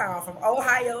dog pound from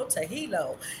Ohio to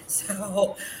Hilo.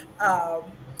 So,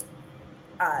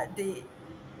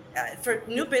 for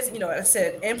new business, I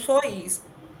said employees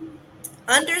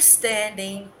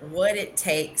understanding what it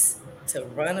takes to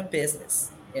run a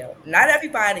business. Not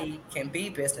everybody can be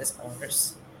business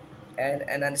owners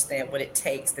and understand what it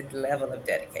takes, the level of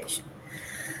dedication.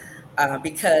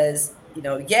 Because,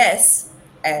 yes,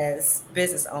 as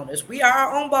business owners. We are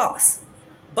our own boss,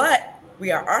 but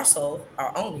we are also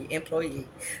our only employee.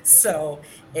 So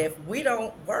if we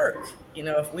don't work,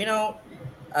 if we don't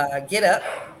get up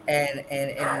and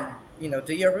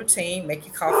do your routine, make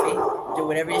your coffee, do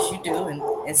whatever it is you do,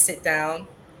 and sit down,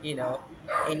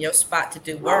 in your spot to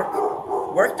do work.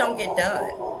 Work don't get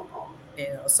done.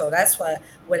 So that's what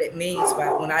it means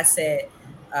by when I said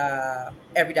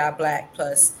Every Dot Black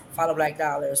plus Follow Black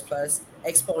Dollars plus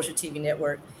Exposure TV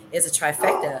Network is a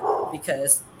trifecta,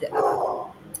 because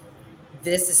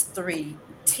this is three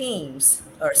teams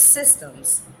or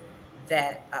systems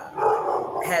that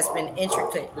has been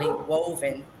intricately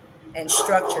woven and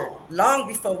structured long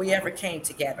before we ever came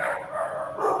together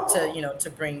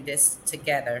to bring this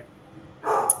together.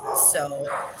 So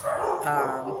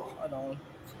hold on.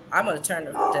 I'm going to turn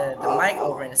the mic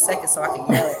over in a second so I can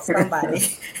yell at somebody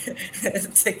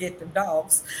to get the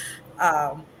dogs.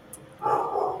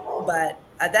 But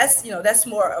that's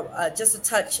more just to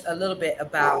touch a little bit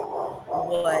about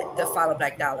what the Follow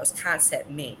Black Dollars concept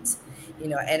means.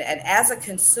 And as a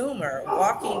consumer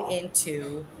walking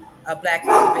into a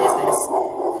Black-owned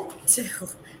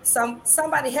business,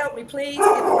 somebody help me, please,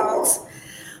 get the dogs.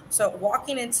 So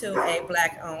walking into a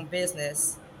Black-owned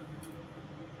business,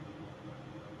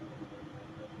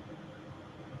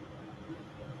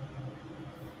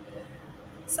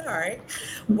 sorry,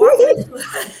 walking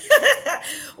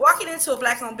into a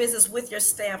Black-owned business with your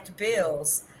stamped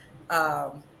bills,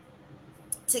 to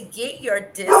get your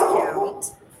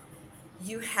discount,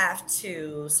 you have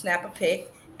to snap a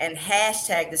pic and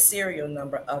hashtag the serial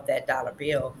number of that dollar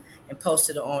bill and post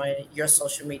it on your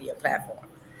social media platform.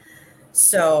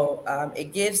 So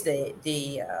it gives the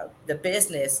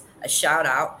business a shout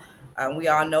out. We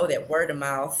all know that word of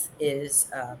mouth is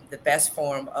the best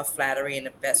form of flattery and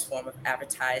the best form of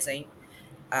advertising.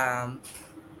 And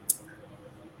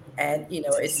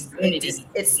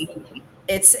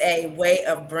it's a way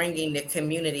of bringing the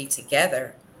community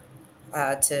together,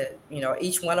 to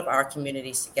each one of our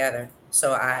communities together.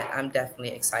 So I'm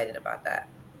definitely excited about that.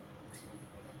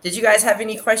 Did you guys have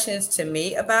any questions to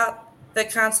me about the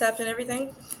concept and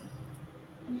everything?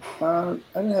 I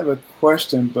didn't have a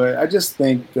question, but I just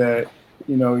think that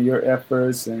your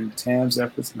efforts and Tam's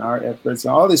efforts and our efforts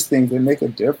and all these things, they make a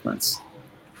difference.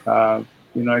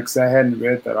 Because I hadn't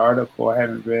read that article, I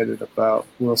hadn't read it about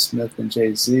Will Smith and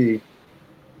Jay-Z,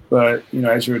 but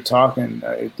as you were talking,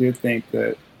 I did think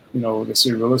that they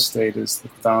see real estate is the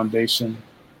foundation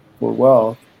for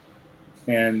wealth,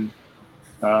 and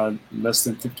less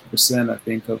than 50%, I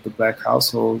think, of the Black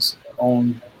households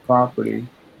own property,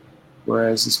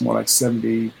 whereas it's more like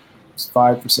 75%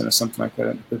 or something like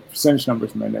that. The percentage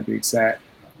numbers may not be exact,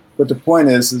 but the point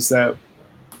is that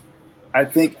I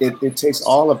think it takes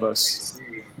all of us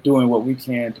doing what we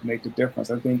can to make the difference.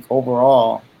 I think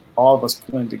overall, all of us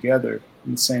pulling together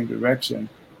in the same direction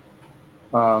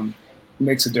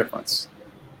makes a difference.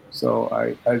 So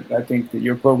I think that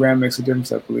your program makes a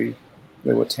difference. I believe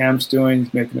that what Tam's doing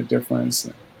is making a difference.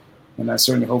 And I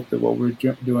certainly hope that what we're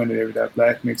doing at Every Dot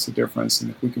Black makes a difference. And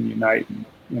if we can unite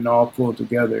and all pull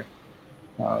together,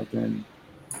 then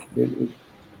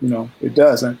it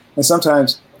does. And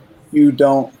sometimes you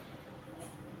don't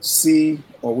see,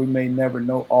 or we may never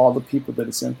know all the people that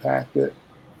it's impacted,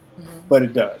 but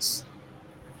it does.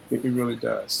 It really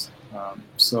does.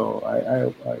 So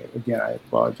I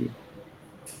applaud you.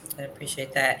 I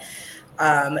appreciate that.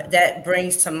 That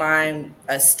brings to mind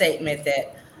a statement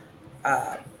that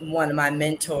one of my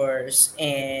mentors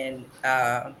in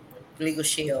Legal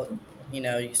Shield,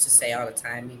 used to say all the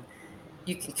time.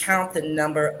 You can count the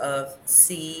number of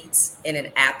seeds in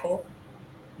an apple,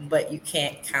 but you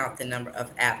can't count the number of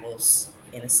apples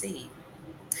in a seed.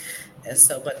 And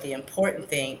so, but the important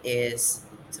thing is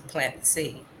to plant the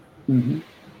seed. Mm-hmm.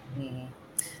 Mm-hmm.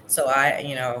 So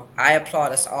I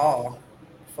applaud us all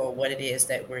for what it is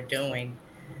that we're doing,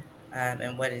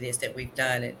 and what it is that we've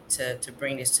done to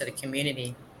bring this to the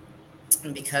community,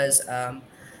 because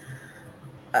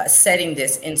setting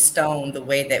this in stone the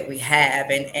way that we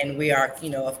have, and we are,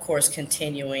 of course,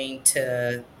 continuing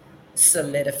to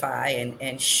solidify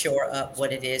and shore up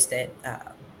what it is that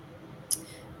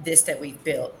that we've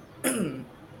built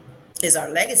is our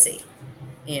legacy.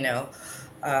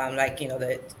 Like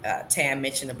the Tam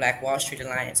mentioned the Black Wall Street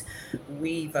Alliance.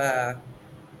 We've Black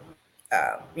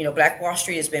Wall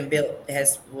Street has been built.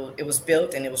 It was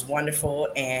built and it was wonderful,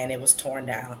 and it was torn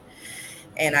down.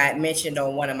 And I mentioned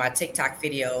on one of my TikTok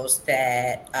videos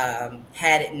that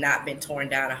had it not been torn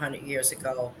down 100 years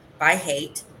ago by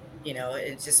hate,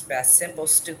 it's just by simple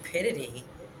stupidity,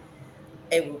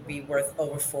 it would be worth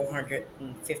over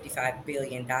 $455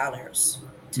 billion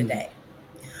today.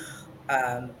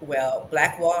 Well,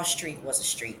 Black Wall Street was a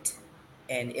street,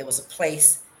 and it was a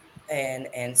place,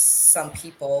 and some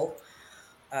people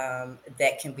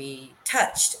that can be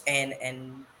touched, and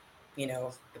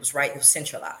it was right, it was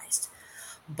centralized.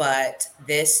 But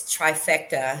this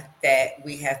trifecta that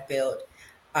we have built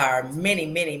are many,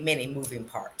 many, many moving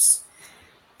parts,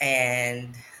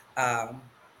 and um,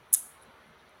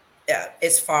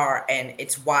 it's far and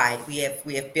it's wide. We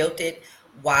have built it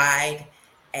wide,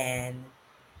 and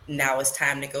now it's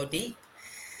time to go deep.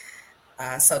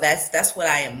 So that's what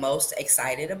I am most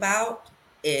excited about,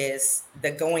 is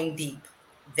the going deep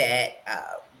that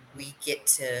we get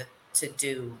to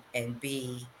do and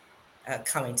be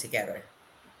coming together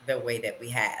the way that we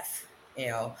have, you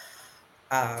know,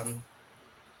 um,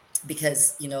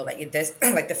 because like it does,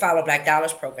 like the Follow Black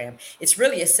Dollars program. It's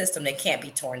really a system that can't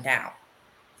be torn down,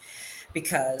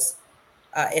 because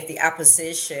if the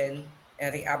opposition,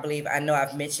 I believe, I know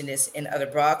I've mentioned this in other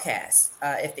broadcasts,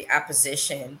 if the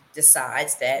opposition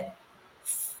decides that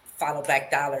Follow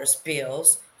Black Dollars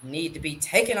bills need to be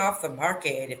taken off the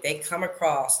market, if they come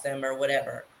across them or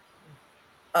whatever,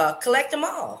 collect them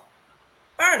all,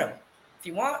 burn them. If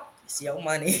you want, it's your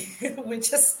money. We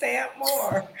just stamp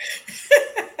more.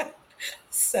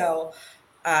 So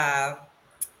uh,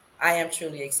 I am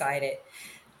truly excited,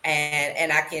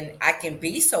 and I can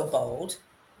be so bold,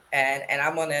 and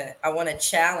I want to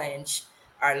challenge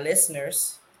our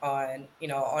listeners on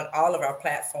on all of our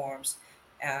platforms.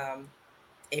 Um,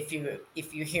 if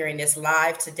you're hearing this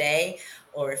live today,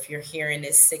 or if you're hearing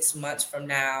this 6 months from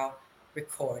now,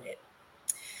 record it.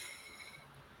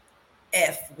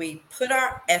 If we put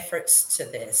our efforts to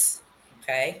this,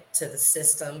 okay, to the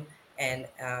system, and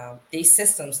these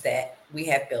systems that we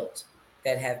have built,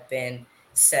 that have been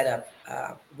set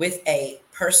up with a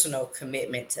personal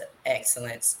commitment to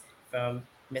excellence from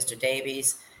Mr.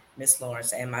 Davies, Miss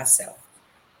Lawrence, and myself,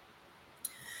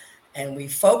 and we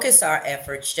focus our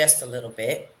efforts just a little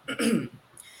bit,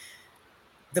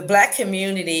 the Black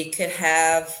community could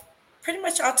have pretty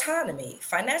much autonomy,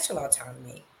 financial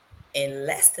autonomy, in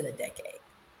less than a decade.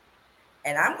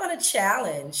 And I'm going to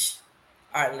challenge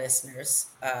our listeners.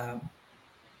 I'm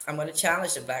going to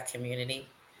challenge the Black community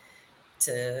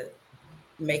to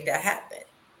make that happen.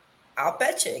 I'll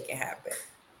bet you it can happen.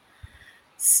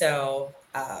 So,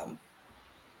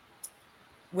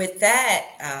 with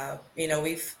that,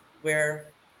 we're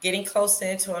getting close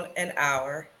into an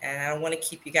hour, and I don't want to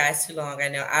keep you guys too long. I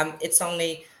know it's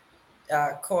only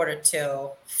quarter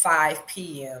till 5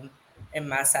 p.m. in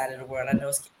my side of the world. I know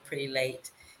it's getting pretty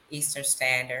late Eastern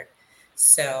Standard.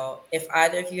 So if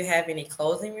either of you have any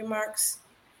closing remarks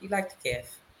you'd like to give.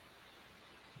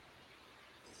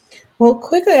 Well,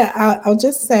 quickly, I'll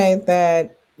just say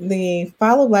that the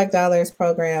Follow Black Dollars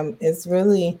program is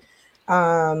really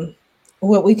um,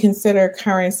 what we consider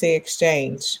currency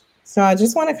exchange. So I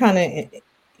just want to kind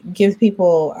of give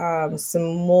people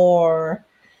some more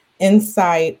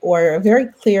insight, or a very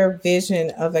clear vision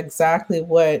of exactly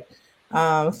what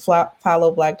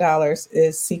Follow Black Dollars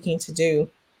is seeking to do.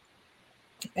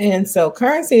 And so,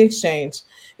 currency exchange,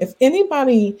 if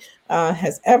anybody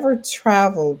has ever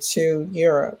traveled to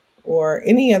Europe or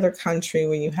any other country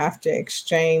where you have to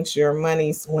exchange your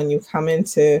monies when you come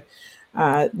into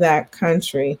that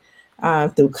country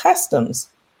through customs,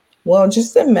 well,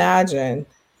 just imagine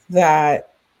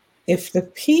that if the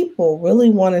people really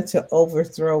wanted to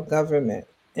overthrow government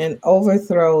and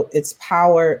overthrow its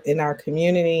power in our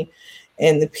community,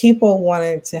 and the people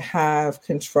wanted to have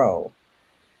control,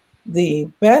 the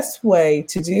best way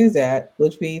to do that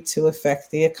would be to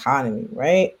affect the economy,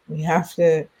 right? We have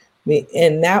to be,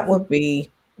 and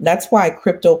that's why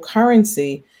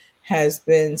cryptocurrency has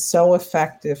been so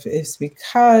effective, is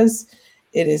because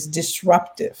it is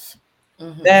disruptive,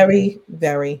 very,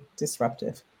 very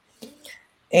disruptive.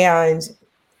 And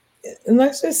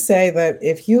let's just say that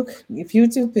if you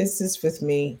do business with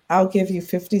me, I'll give you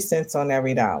 50 cents on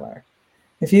every dollar.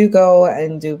 If you go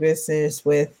and do business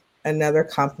with another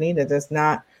company that does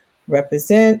not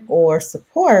represent or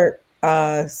support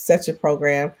such a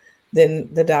program, then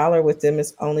the dollar with them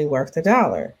is only worth a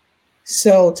dollar.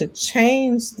 So to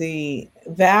change the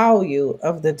value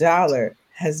of the dollar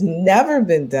has never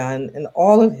been done in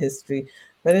all of history,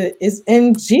 but it is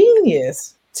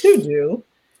ingenious to do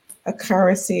a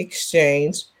currency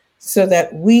exchange so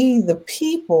that we, the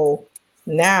people,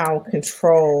 now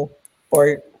control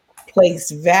or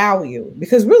place value,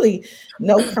 because really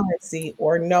no currency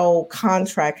or no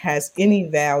contract has any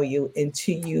value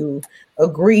until you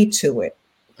agree to it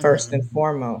first and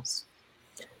foremost.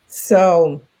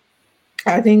 So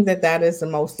I think that that is the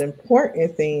most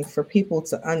important thing for people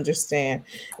to understand.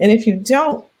 And if you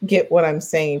don't get what I'm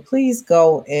saying, please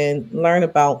go and learn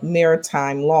about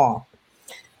maritime law.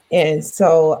 And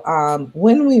so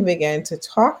when we begin to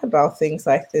talk about things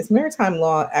like this, maritime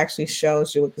law actually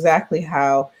shows you exactly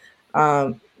how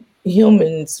um,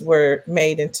 humans were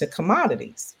made into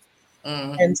commodities.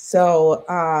 And so,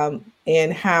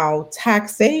 and how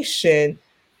taxation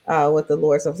with the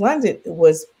Lords of London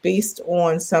was based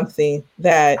on something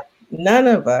that none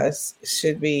of us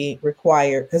should be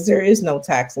required, because there is no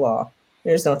tax law.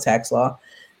 There's no tax law.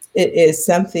 It is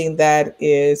something that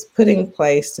is put in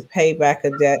place to pay back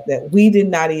a debt that we did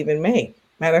not even make.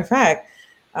 Matter of fact,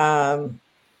 um,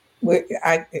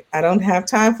 I don't have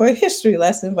time for a history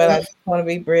lesson, but I just want to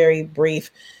be very brief.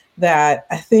 That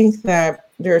I think that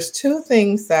there's two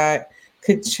things that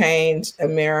could change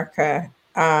America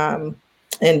and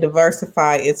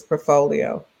diversify its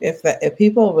portfolio. If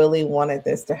people really wanted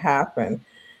this to happen,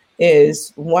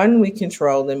 is one, we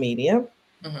control the media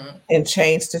and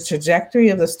change the trajectory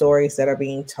of the stories that are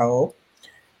being told,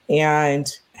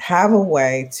 and have a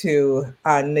way to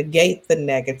negate the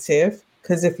negative.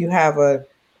 Because if you have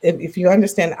if you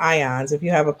understand ions, if you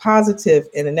have a positive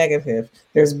and a negative,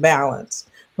 there's balance.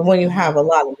 But when you have a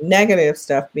lot of negative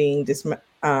stuff being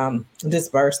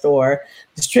dispersed or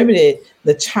distributed,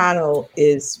 the channel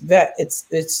is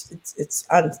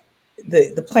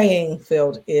the playing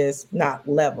field is not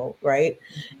level, right?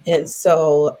 And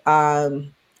so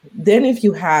then if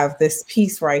you have this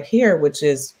piece right here, which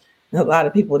is a lot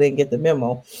of people didn't get the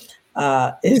memo,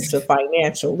 is the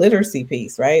financial literacy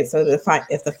piece, right? So if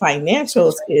the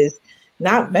financials is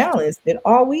not balanced, then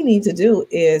all we need to do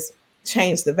is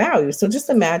change the value. So just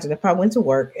imagine if I went to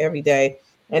work every day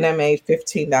and I made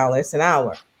 $15 an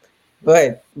hour,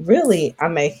 but really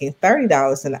I'm making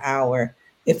 $30 an hour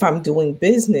if I'm doing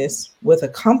business with a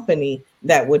company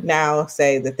that would now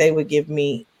say that they would give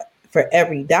me, for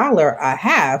every dollar I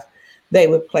have, they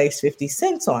would place 50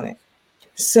 cents on it.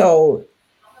 So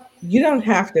you don't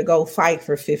have to go fight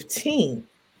for 15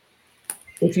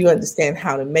 if you understand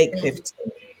how to make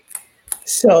 15.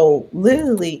 So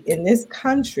literally in this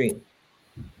country,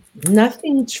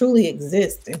 nothing truly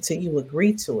exists until you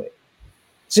agree to it.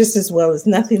 Just as well as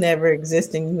nothing ever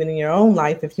exists even in your own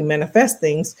life if you manifest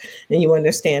things and you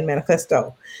understand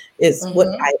manifesto is what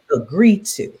I agree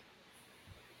to.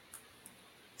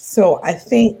 So I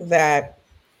think that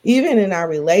even in our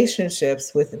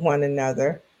relationships with one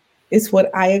another, it's what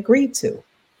I agree to.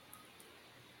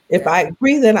 If I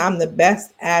agree that I'm the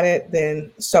best at it,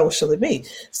 then so shall it be.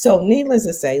 So needless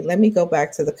to say, let me go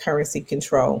back to the currency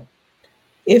control.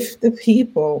 If the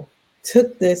people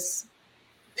took this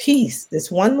piece,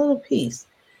 this one little piece,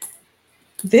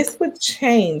 this would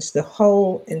change the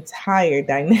whole entire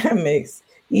dynamics,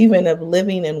 even of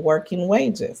living and working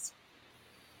wages.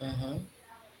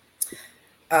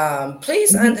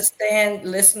 Please understand,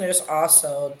 listeners,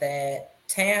 also that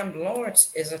Tam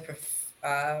Lawrence is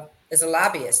a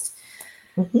lobbyist.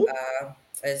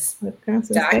 As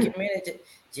documented,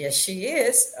 yes, she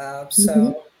is.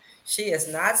 So she is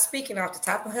not speaking off the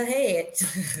top of her head.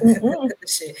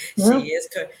 she is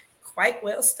quite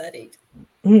well studied.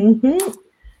 In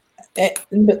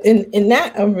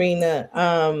that arena,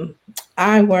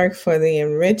 I work for the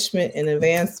enrichment and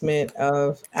advancement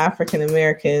of African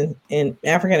Americans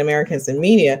in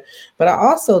media, but I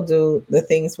also do the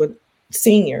things with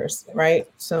seniors, right?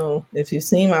 So if you've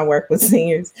seen my work with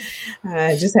seniors,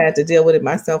 I just had to deal with it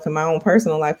myself in my own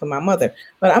personal life with my mother.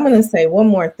 But I'm going to say one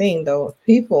more thing, though.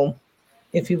 People,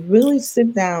 if you really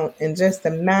sit down and just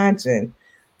imagine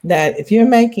that if you're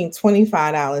making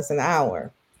 $25 an hour,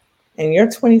 and your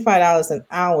 $25 an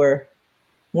hour,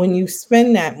 when you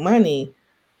spend that money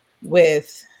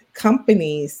with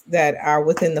companies that are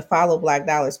within the Follow Black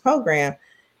Dollars program,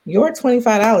 your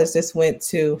 $25 just went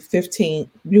to 15.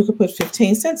 You could put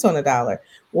 15 cents on a dollar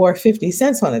or 50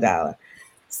 cents on a dollar.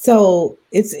 So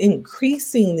it's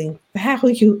increasing the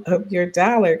value of your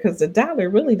dollar, because the dollar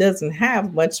really doesn't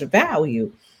have much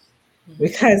value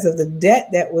because of the debt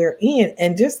that we're in.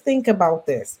 And just think about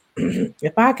this.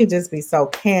 If I could just be so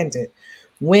candid,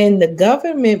 when the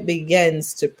government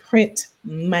begins to print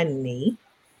money,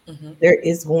 there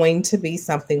is going to be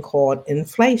something called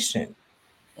inflation.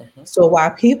 So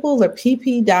while people are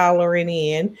PP dollaring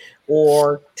in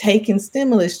or taking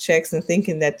stimulus checks and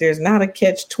thinking that there's not a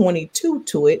catch-22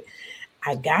 to it,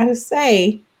 I gotta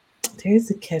say,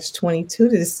 there's a catch-22 to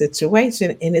this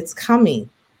situation, and it's coming.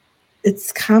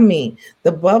 It's coming.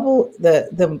 The bubble,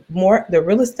 the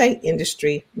real estate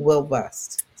industry will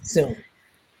bust soon.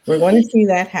 We're going to see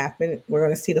that happen. We're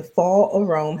going to see the fall of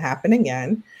Rome happen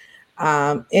again.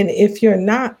 And if you're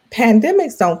not,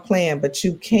 pandemics don't plan, but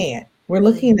you can't. We're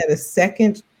looking at a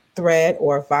second threat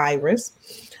or virus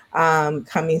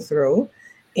coming through.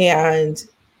 And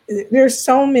there's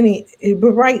so many,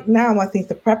 but right now, I think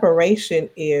the preparation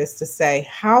is to say,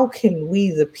 how can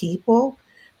we, the people,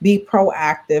 be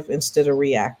proactive instead of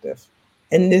reactive?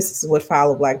 And this is what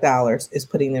Follow Black Dollars is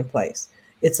putting in place.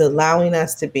 It's allowing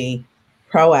us to be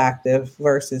proactive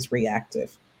versus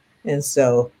reactive. And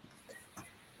so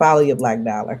follow your black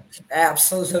dollar.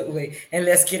 Absolutely. And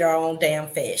let's get our own damn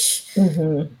fish.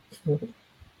 Mm-hmm.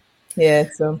 Yeah,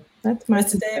 so that's my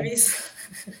Mr. Davies.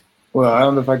 Well, I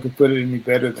don't know if I could put it any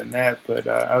better than that, but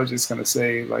I was just going to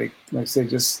say, like I say,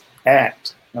 just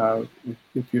act.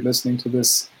 If you're listening to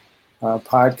this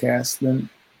podcast, then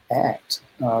act.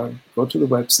 Go to the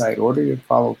website, order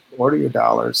your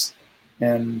dollars,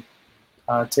 and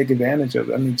take advantage of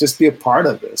it. I mean, just be a part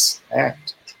of this.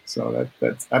 Act. So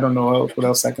that's I don't know what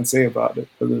else I can say about it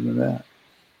other than that.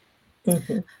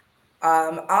 Mm-hmm.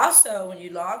 Also, when you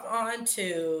log on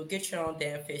to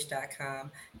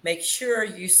getyourown.damnfish.com, make sure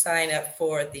you sign up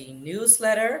for the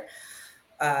newsletter.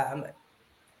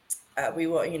 We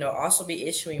will, also be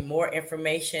issuing more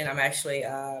information. I'm actually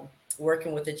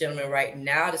working with a gentleman right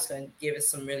now that's going to give us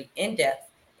some really in-depth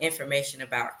information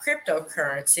about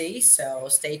cryptocurrency. So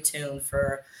stay tuned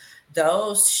for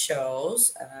those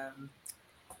shows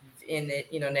in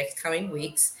the next coming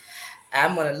weeks.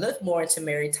 I'm going to look more into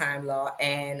maritime law,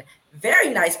 and very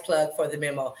nice plug for the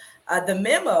memo. The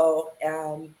memo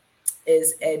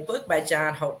is a book by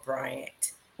John Hope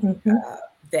Bryant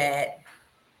that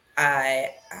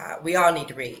we all need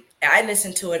to read. I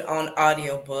listened to it on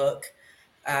audiobook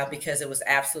because it was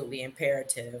absolutely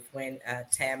imperative when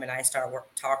Tam and I started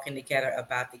talking together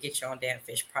about the Get Your Own Damn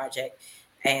Fish project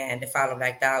and the Follow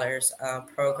Black Dollars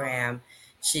program.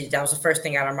 That was the first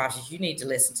thing out of her mouth. You need to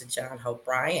listen to John Hope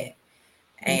Bryant.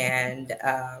 And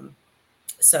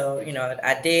so,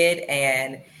 I did.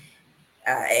 And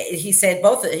he said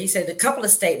he said a couple of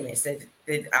statements that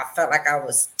I felt like I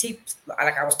was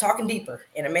talking deeper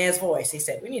in a man's voice. He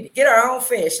said, we need to get our own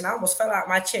fish. And I almost fell out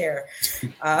my chair.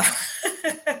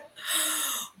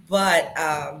 But,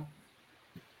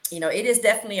 it is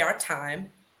definitely our time.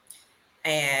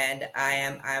 And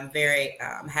I'm very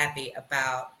happy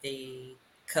about the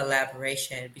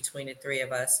collaboration between the three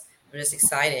of us. I'm just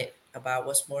excited about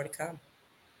what's more to come.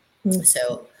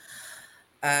 So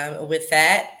with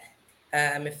that,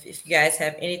 if you guys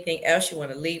have anything else you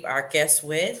want to leave our guests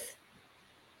with.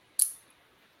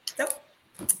 Nope.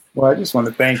 Well, I just want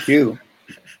to thank you.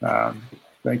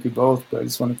 Thank you both. But I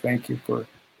just want to thank you for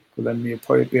letting me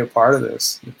be a part of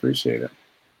this. I appreciate it.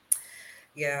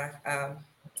 Yeah.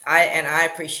 I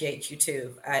appreciate you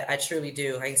too. I truly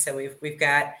do. Like I said, we've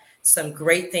got some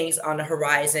great things on the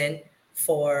horizon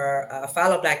for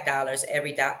Follow Black Dollars,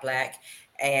 Every.Black.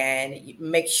 And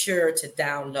make sure to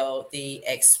download the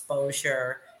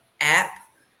Exposure app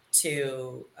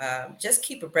to just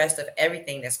keep abreast of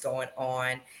everything that's going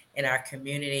on in our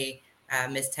community.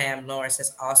 Ms. Tam Lawrence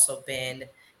has also been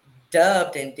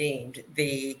dubbed and deemed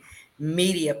the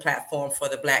media platform for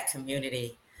the Black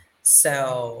community.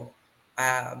 So,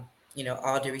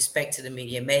 all due respect to the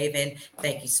media maven,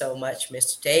 thank you so much,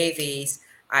 Mr. Davies.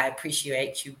 I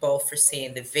appreciate you both for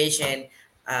seeing the vision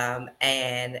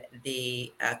and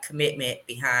the commitment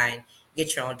behind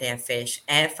Get Your Own Damn Fish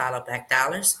and Follow Black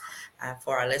Dollars.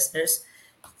 For our listeners,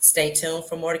 stay tuned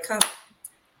for more to come.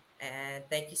 And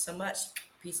thank you so much.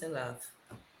 Peace and love.